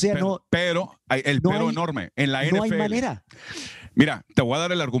 Pero enorme en la NFL. No hay manera. Mira, te voy a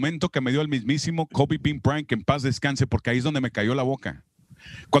dar el argumento que me dio el mismísimo Kobe Bean Bryant, que en paz descanse, porque ahí es donde me cayó la boca.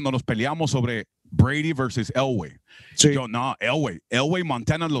 Cuando nos peleamos sobre Brady versus Elway. Sí. Yo, no, Elway,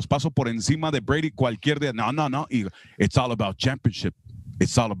 Montana los paso por encima de Brady cualquier día. No. Y it's all about championship.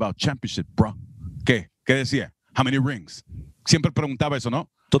 It's all about championship, bro. ¿Qué decía? How many rings? Siempre preguntaba eso, ¿no?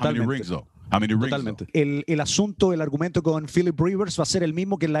 Totalmente. How many rings, though? Totalmente. El asunto, el argumento con Philip Rivers va a ser el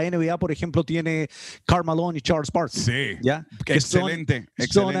mismo que en la NBA, por ejemplo, tiene Karl Malone y Charles Barkley. Sí. ¿Ya? Excelente.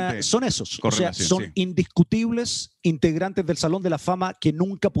 Son esos. O sea, son indiscutibles integrantes del Salón de la Fama que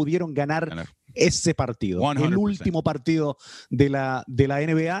nunca pudieron ganar ese partido. 100%. El último partido de la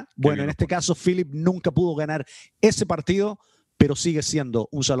NBA. Bueno, en este caso, Philip nunca pudo ganar ese partido, pero sigue siendo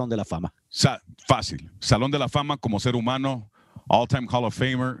un Salón de la Fama. Fácil. Salón de la Fama como ser humano. All-time Hall of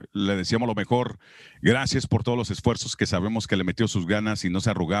Famer, le decíamos lo mejor. Gracias por todos los esfuerzos que sabemos que le metió sus ganas y no se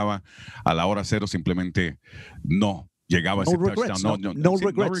arrugaba a la hora cero, simplemente no llegaba ese touchdown. No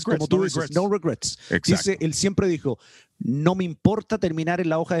regrets, como tú dices, no regrets. Dice, él siempre dijo, no me importa terminar en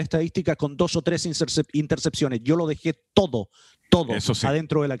la hoja de estadística con 2 o 3 intercepciones. Yo lo dejé todo sí,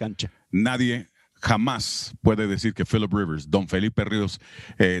 adentro de la cancha. Nadie jamás puede decir que Philip Rivers, Don Felipe Ríos,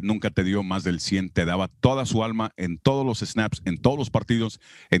 nunca te dio más del 100, te daba toda su alma en todos los snaps, en todos los partidos,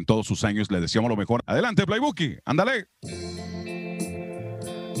 en todos sus años. Le deseamos lo mejor. Adelante, Playbookie, ándale.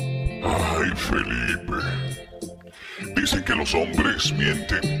 Ay, Felipe. Dicen que los hombres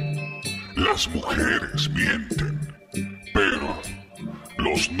mienten, las mujeres mienten, pero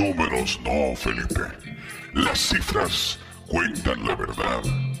los números no, Felipe. Las cifras cuentan la verdad.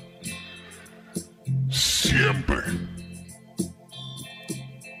 Siempre.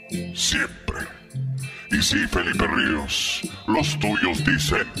 Siempre. Y sí, Felipe Ríos, los tuyos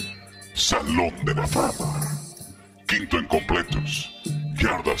dicen Salón de la Fama. Quinto en completos,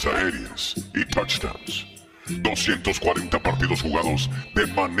 yardas aéreas y touchdowns. 240 partidos jugados de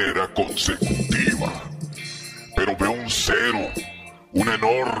manera consecutiva. Pero veo un 0, un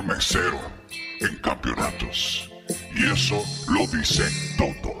enorme 0 en campeonatos. Y eso lo dice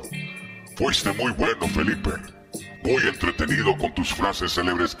todo. Fuiste muy bueno, Felipe. Muy entretenido con tus frases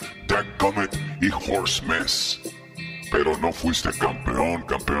célebres Dadgummit y Horse Mess. Pero no fuiste campeón.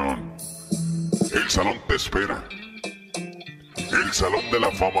 El salón te espera. El Salón de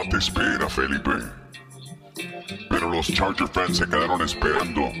la Fama te espera, Felipe. Pero los Charger fans se quedaron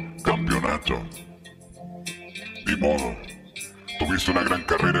esperando campeonato. Ni modo. Tuviste una gran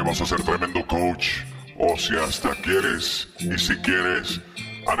carrera y vas a ser tremendo coach. O si hasta quieres, y si quieres,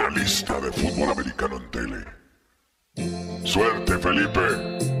 analista de fútbol americano en tele. Suerte, Felipe.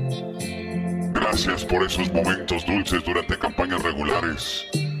 Gracias por esos momentos dulces durante campañas regulares.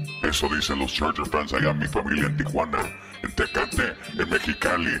 Eso dicen los Charger fans allá en mi familia en Tijuana, en Tecate, en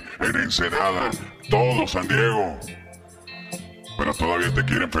Mexicali, en Ensenada, todo San Diego. Pero todavía te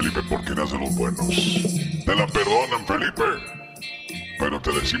quieren, Felipe, porque eras de los buenos. Te la perdonan, Felipe. Pero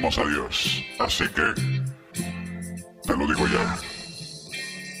te decimos adiós. Así que te lo digo ya.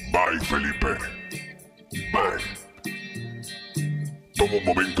 Bye, Felipe. Bye. Tomo un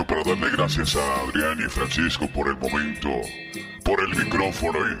momento para darle gracias a Adrián y Francisco por el momento, por el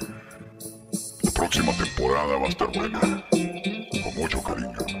micrófono, y la próxima temporada va a estar buena. Con mucho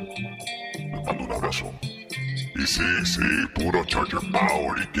cariño. Les mando un abrazo. Y sí, puro Charger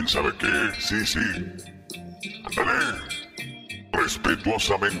Power y quién sabe qué. Sí. Ándale.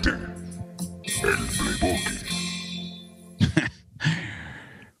 Respetuosamente, el Playbookie.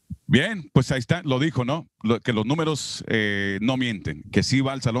 Bien, pues ahí está, lo dijo, ¿no? Que los números no mienten, que sí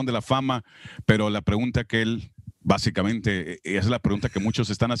va al Salón de la Fama, pero la pregunta que él, básicamente, es la pregunta que muchos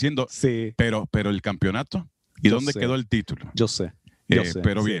están haciendo, sí. Pero el campeonato, ¿y dónde quedó el título? Yo sé.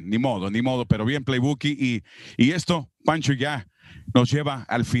 Pero bien, ni modo, pero bien, Playbookie, y esto, Pancho, ya nos lleva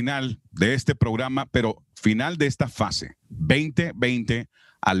al final de este programa, pero final de esta fase, 2020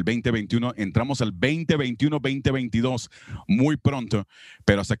 al 2021, entramos al 2021-2022 muy pronto,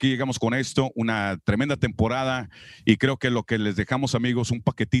 pero hasta aquí llegamos con esto, una tremenda temporada, y creo que lo que les dejamos, amigos, un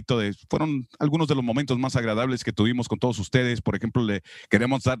paquetito fueron algunos de los momentos más agradables que tuvimos con todos ustedes. Por ejemplo, le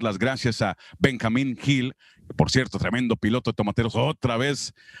queremos dar las gracias a Benjamín Hill, que, por cierto, tremendo piloto de tomateros, otra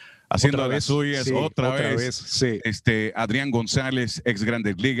vez haciendo las suyas, otra vez. Sí. Adrián González, ex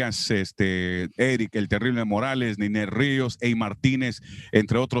Grandes Ligas, Eric, el Terrible Morales, Ninel Ríos, A. Martínez,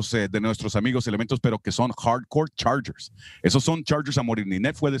 entre otros de nuestros amigos, elementos, pero que son hardcore Chargers. Esos son Chargers a morir.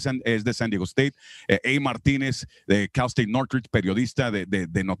 Ninel es de San Diego State, A. Martínez de Cal State Northridge, periodista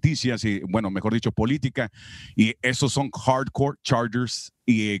de noticias y, bueno, mejor dicho, política. Y esos son hardcore Chargers.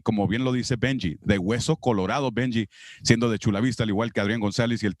 Y como bien lo dice Benji, de hueso colorado, Benji, siendo de Chula Vista, al igual que Adrián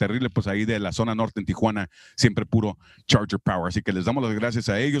González, y el Terrible, pues ahí de la zona norte en Tijuana, siempre puro Charger Power. Así que les damos las gracias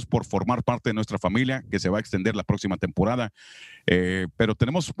a ellos por formar parte de nuestra familia, que se va a extender la próxima temporada. Pero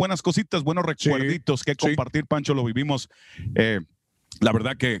tenemos buenas cositas, buenos recuerditos que compartir, Pancho, lo vivimos. La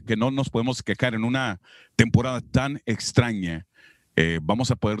verdad que no nos podemos quejar en una temporada tan extraña. Vamos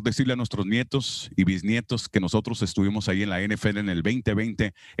a poder decirle a nuestros nietos y bisnietos que nosotros estuvimos ahí en la NFL en el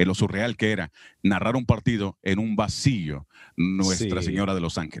 2020, en lo surreal que era narrar un partido en un vacío, Nuestra Señora de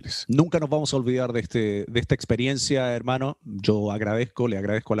los Ángeles. Nunca nos vamos a olvidar de esta experiencia, hermano. Yo le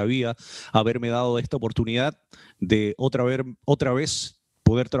agradezco a la vida haberme dado esta oportunidad de otra vez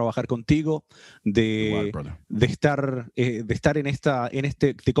poder trabajar contigo, de estar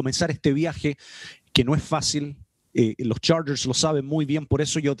de comenzar este viaje que no es fácil. Los Chargers lo saben muy bien, por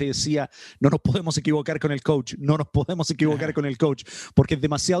eso yo te decía, no nos podemos equivocar con el coach, porque es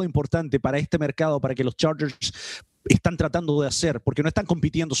demasiado importante para este mercado, para que los Chargers están tratando de hacer, porque no están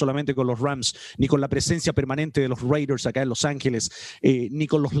compitiendo solamente con los Rams, ni con la presencia permanente de los Raiders acá en Los Ángeles, ni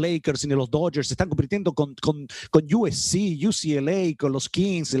con los Lakers, ni los Dodgers, están compitiendo con USC, UCLA, con los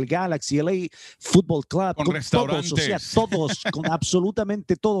Kings, el Galaxy, LA Football Club, con restaurantes. Todos, o sea, todos, con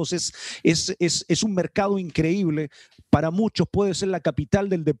absolutamente todos. Es un mercado increíble. Para muchos puede ser la capital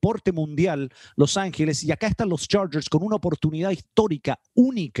del deporte mundial, Los Ángeles, y acá están los Chargers con una oportunidad histórica,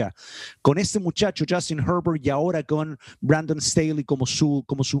 única, con este muchacho Justin Herbert y ahora con Brandon Staley como su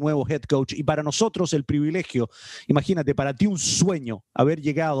nuevo head coach. Y para nosotros el privilegio, imagínate, para ti un sueño haber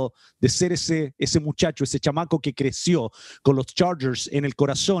llegado de ser ese muchacho, ese chamaco que creció con los Chargers en el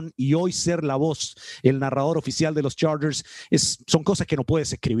corazón y hoy ser la voz, el narrador oficial de los Chargers, son cosas que no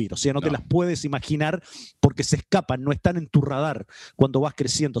puedes escribir, o sea, no te las puedes imaginar porque se escapan, no están en tu radar cuando vas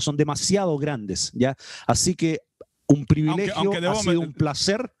creciendo, son demasiado grandes, ¿ya? Así que un privilegio, aunque ha sido un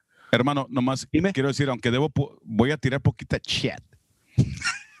placer. Hermano, nomás quiero decir, aunque voy a tirar poquita chat.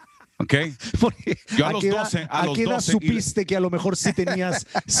 ¿Ok? Porque yo a los 12 supiste que a lo mejor sí tenías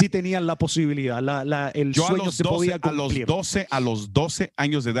la posibilidad, el sueño se podía cumplir. A los 12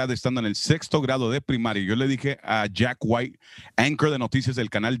 años de edad, estando en el 6º grado de primaria, yo le dije a Jack White, anchor de noticias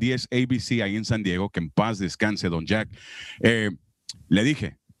del canal 10 ABC ahí en San Diego, que en paz descanse, don Jack, le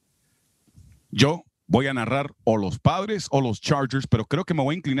dije, yo voy a narrar o los Padres o los Chargers, pero creo que me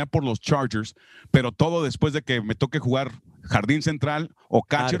voy a inclinar por los Chargers, pero todo después de que me toque jugar jardín central o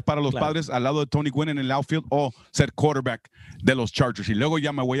catcher para los Padres al lado de Tony Gwynn en el outfield o ser quarterback de los Chargers. Y luego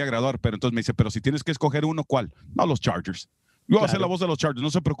ya me voy a graduar, pero entonces me dice, pero si tienes que escoger uno, ¿cuál? No, los Chargers. Yo voy a ser la voz de los Chargers, no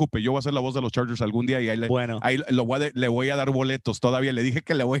se preocupe, yo voy a ser la voz de los Chargers algún día y ahí le voy a dar boletos. Todavía le dije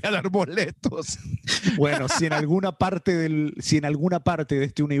que le voy a dar boletos. Bueno, si en alguna parte de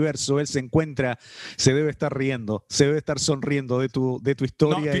este universo él se encuentra, se debe estar riendo, se debe estar sonriendo de tu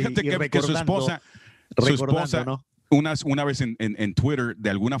historia. No, fíjate que su esposa, ¿no? Una vez en Twitter, de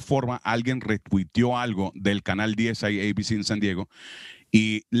alguna forma, alguien retuiteó algo del canal 10 ahí, ABC en San Diego,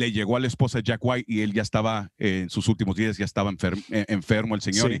 y le llegó a la esposa Jack White y él ya estaba, en sus últimos días, ya estaba enfermo el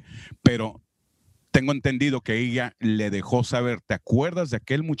señor. Sí. Pero tengo entendido que ella le dejó saber, ¿te acuerdas de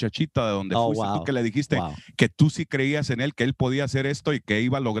aquel muchachita de donde fuiste tú que le dijiste que tú sí creías en él, que él podía hacer esto y que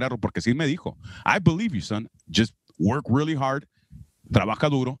iba a lograrlo? Porque sí me dijo, I believe you, son. Just work really hard, trabaja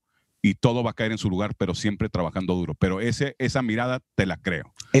duro y todo va a caer en su lugar, pero siempre trabajando duro. Pero esa mirada te la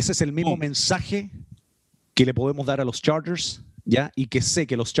creo. Ese es el mismo mensaje que le podemos dar a los Chargers, ¿ya? Y que sé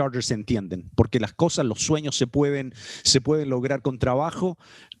que los Chargers entienden, porque las cosas, los sueños se pueden lograr con trabajo,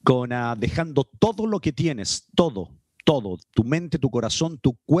 dejando todo lo que tienes, todo, tu mente, tu corazón,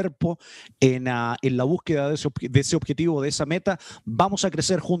 tu cuerpo en la búsqueda de ese objetivo, de esa meta. Vamos a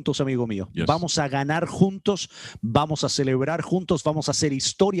crecer juntos, amigo mío. Yes. Vamos a ganar juntos, vamos a celebrar juntos, vamos a hacer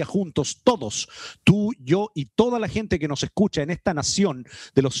historia juntos, todos, tú, yo y toda la gente que nos escucha en esta nación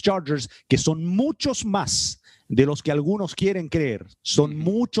de los Chargers, que son muchos más de los que algunos quieren creer, son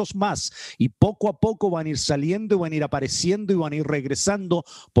muchos más y poco a poco van a ir saliendo y van a ir apareciendo y van a ir regresando.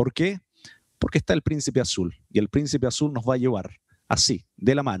 ¿Por qué? Porque está el Príncipe Azul y el Príncipe Azul nos va a llevar así,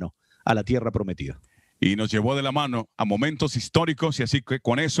 de la mano, a la tierra prometida. Y nos llevó de la mano a momentos históricos y así que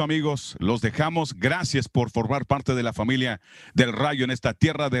con eso, amigos, los dejamos. Gracias por formar parte de la familia del Rayo en esta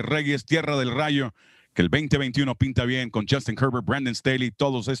tierra de reyes, tierra del Rayo, que el 2021 pinta bien con Justin Herbert, Brandon Staley,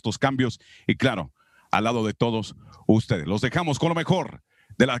 todos estos cambios y claro, al lado de todos ustedes. Los dejamos con lo mejor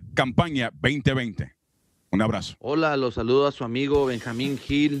de la campaña 2020. Un abrazo. Hola, los saludo a su amigo Benjamín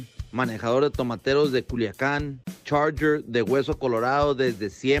Gil, manejador de tomateros de Culiacán, Charger de Hueso Colorado desde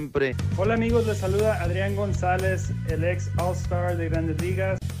siempre. Hola amigos, les saluda Adrián González, el ex All-Star de Grandes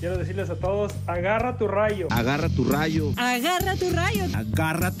Ligas. Quiero decirles a todos, agarra tu rayo. Agarra tu rayo. Agarra tu rayo.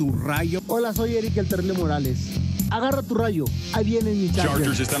 Agarra tu rayo. Hola, soy Eric el Terrible Morales. Agarra tu rayo. Ahí vienen mis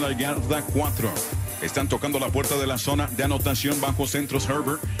Chargers están en la yarda 4. Están tocando la puerta de la zona de anotación bajo centros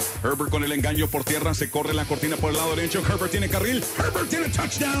Herbert. Herbert con el engaño por tierra. Se corre la cortina por el lado derecho. Herbert tiene carril. Herbert tiene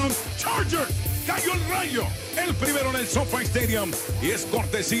touchdown. Chargers. Cayó el rayo. El primero en el SoFi Stadium. Y es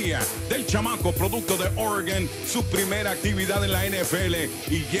cortesía del chamaco producto de Oregon. Su primera actividad en la NFL.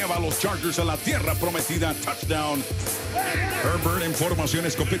 Y lleva a los Chargers a la tierra prometida. Touchdown. Herbert en formación.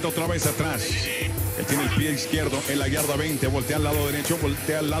 Escopeta otra vez atrás. Él tiene el pie izquierdo en la yarda 20. Voltea al lado derecho.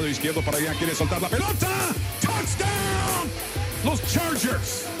 Voltea al lado izquierdo para allá. Quiere soltar la pelota. Touchdown. Los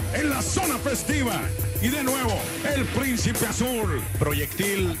Chargers en la zona festiva. Y de nuevo, el Príncipe Azul.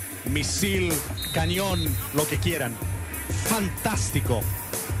 Proyectil, misil, cañón, lo que quieran. Fantástico.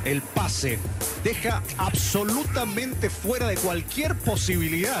 el pase. Deja absolutamente fuera de cualquier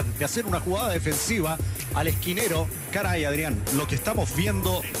posibilidad de hacer una jugada defensiva al esquinero. Caray, Adrián, lo que estamos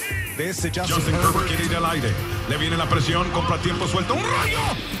viendo de ese Justin Herbert quiere ir al aire. Le viene la presión, compra tiempo, suelta un rayo.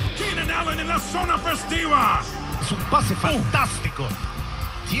 Keenan Allen en la zona festiva. Es un pase fantástico.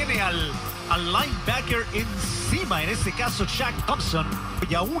 Tiene al linebacker encima, en este caso Shaq Thompson,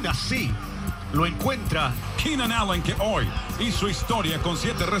 y aún así lo encuentra. Keenan Allen, que hoy hizo historia con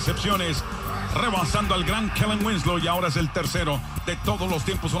 7 recepciones, rebasando al gran Kellen Winslow, y ahora es el tercero de todos los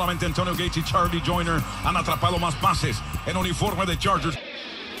tiempos. Solamente Antonio Gates y Charlie Joyner han atrapado más pases en uniforme de Chargers.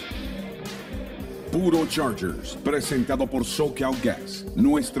 Puro Chargers, presentado por SoCal Gas.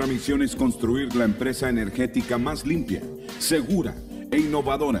 Nuestra misión es construir la empresa energética más limpia, segura e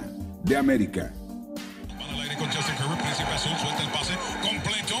innovadora de América. Para el aire con Justin Herbert, príncipe azul, suelta el pase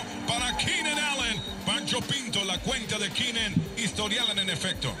completo para Keenan Allen. Pancho Pinto, la cuenta de Keenan, historial en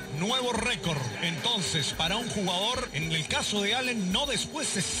efecto. Nuevo récord, entonces, para un jugador, en el caso de Allen, no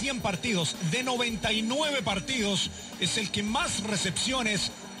después de 100 partidos, de 99 partidos, es el que más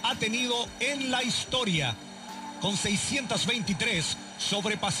recepciones ha tenido en la historia, con 623,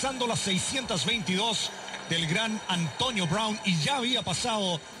 sobrepasando las 622 del gran Antonio Brown, y ya había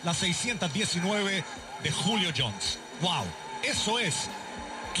pasado las 619 de Julio Jones. ¡Wow! Eso es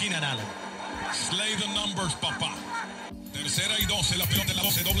Keenan Allen. Slay the numbers, papá. Tercera y 12, la pelota en la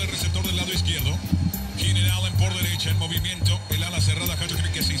 12, doble receptor del lado izquierdo. Keenan Allen por derecha en movimiento, el ala cerrada,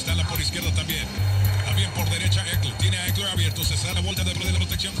 que se instala por izquierda también. También por derecha Eckler, tiene a Eckler abierto, se da la vuelta dentro de la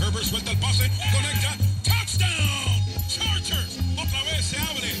protección. Herbert suelta el pase, conecta, touchdown, Chargers. Otra vez se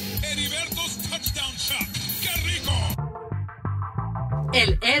abre Heriberto's touchdown shot. ¡Qué rico!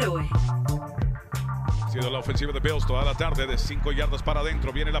 El héroe. Ha sido la ofensiva de Bills toda la tarde, de 5 yardas para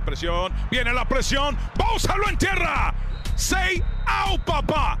adentro. Viene la presión, Bosa lo entierra. Say out,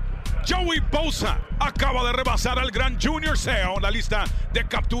 papá. Joey Bosa acaba de rebasar al gran Junior Seau en la lista de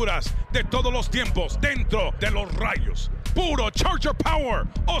capturas de todos los tiempos dentro de los Rayos. Puro Charger Power.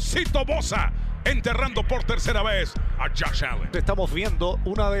 Osito Bosa enterrando por tercera vez a Josh Allen. Estamos viendo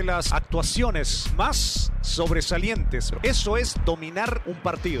una de las actuaciones más sobresalientes. Eso es dominar un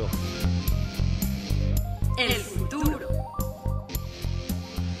partido. El futuro.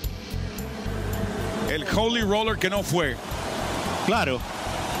 El Holy Roller que no fue. Claro.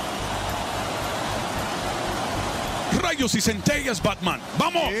 Rayos y centellas, Batman.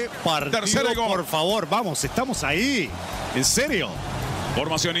 ¡Vamos! Tercera gol. Por favor, vamos, estamos ahí. ¿En serio?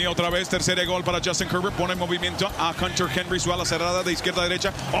 Formación y otra vez, tercera gol para Justin Herbert. Pone en movimiento a Hunter Henry, su ala cerrada de izquierda a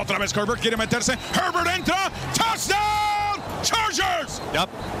derecha. Otra vez Herbert quiere meterse. Herbert entra. ¡Touchdown! ¡Chargers! Yep.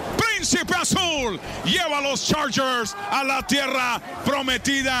 Príncipe Azul lleva a los Chargers a la tierra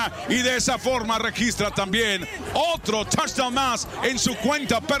prometida, y de esa forma registra también otro touchdown más en su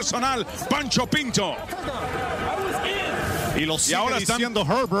cuenta personal, Pancho Pinto. Y lo sigue ahora diciendo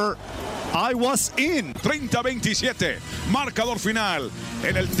Herbert, I was in. 30-27, marcador final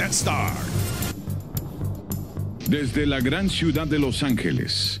en el Death Star. Desde la gran ciudad de Los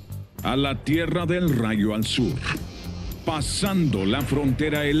Ángeles a la tierra del rayo al sur, pasando la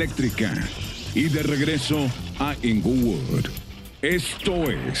frontera eléctrica y de regreso a Inglewood. Esto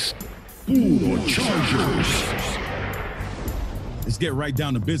es Puro Chargers. Let's get right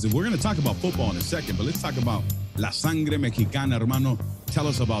down to business. We're going to talk about football in a second, but let's talk about La Sangre Mexicana, hermano. Tell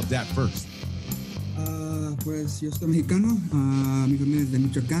us about that first. Pues yo soy mexicano. Mi familia es de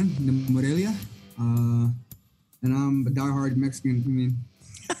Michoacán, de Morelia. And I'm a diehard Mexican. I mean,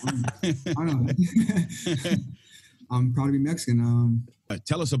 I don't know. I'm proud to be Mexican.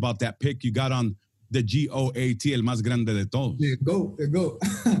 Tell us about that pick you got on the GOAT, el más grande de todos. The GOAT.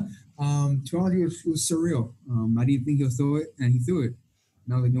 To all of you, it was surreal. I didn't think he'll throw it, and he threw it.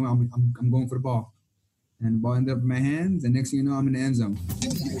 And I was like, no, I'm going for the ball. And the ball ended up in my hands, and next thing you know, I'm in the end zone.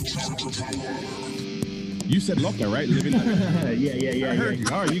 You said Loca, right? Yeah. I heard you.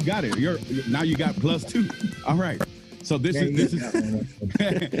 All right, you got it. Now you got +2. All right. So this is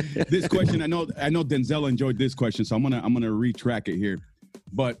this question. I know Denzel enjoyed this question, so I'm gonna retrack it here.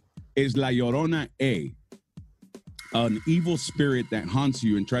 But is La Llorona A, an evil spirit that haunts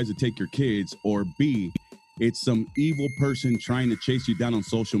you and tries to take your kids, or B, it's some evil person trying to chase you down on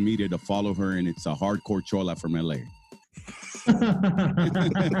social media to follow her, and it's a hardcore chola from LA?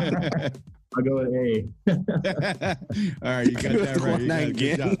 I'll go with A. All right, you got that right.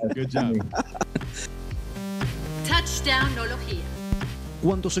 Good job. Touchdownología.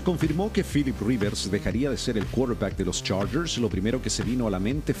 Cuando se confirmó que Philip Rivers dejaría de ser el quarterback de los Chargers, lo primero que se vino a la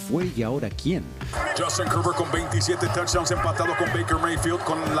mente fue ¿y ahora quién? Justin Herbert con 27 touchdowns, empatado con Baker Mayfield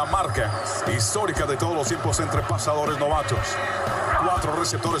con la marca histórica de todos los tiempos entre pasadores novatos. 4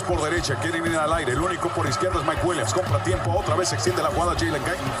 receptores por derecha, quieren ir al aire. El único por izquierda es Mike Williams. Compra tiempo, otra vez se extiende la jugada. Jalen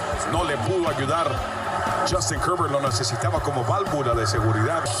Guyton no le pudo ayudar. Justin Herbert lo necesitaba como válvula de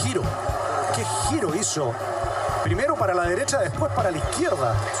seguridad. Giro. ¿Qué giro hizo? Primero para la derecha, después para la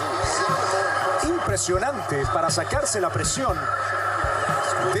izquierda. Impresionante para sacarse la presión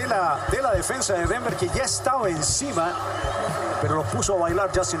de la defensa de Denver, que ya estaba encima, pero los puso a bailar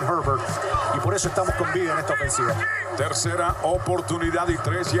Justin Herbert, y por eso estamos con vida en esta ofensiva. Tercera oportunidad y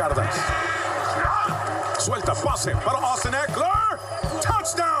 3 yardas. Suelta pase para Austin Eckler.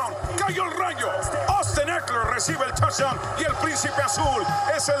 Touchdown. Cayó el rayo. Austin Eckler recibe el touchdown y el Príncipe Azul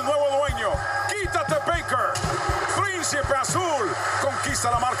es el nuevo dueño. Quítate, Baker. Príncipe Azul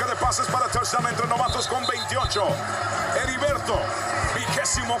conquista la marca de pases para touchdown entre novatos con 28. Heriberto,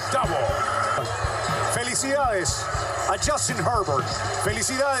 28º. Felicidades a Justin Herbert.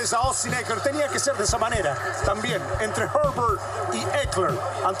 Felicidades a Austin Eckler. Tenía que ser de esa manera. También entre Herbert y Eckler,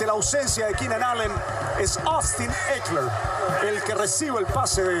 ante la ausencia de Keenan Allen, es Austin Eckler el que recibe el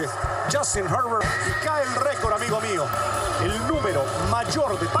pase de Justin Herbert y cae el récord, amigo mío. El número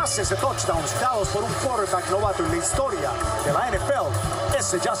mayor de pases de touchdowns dados por un quarterback novato en la historia de la NFL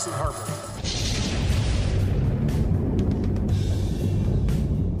es de Justin Herbert.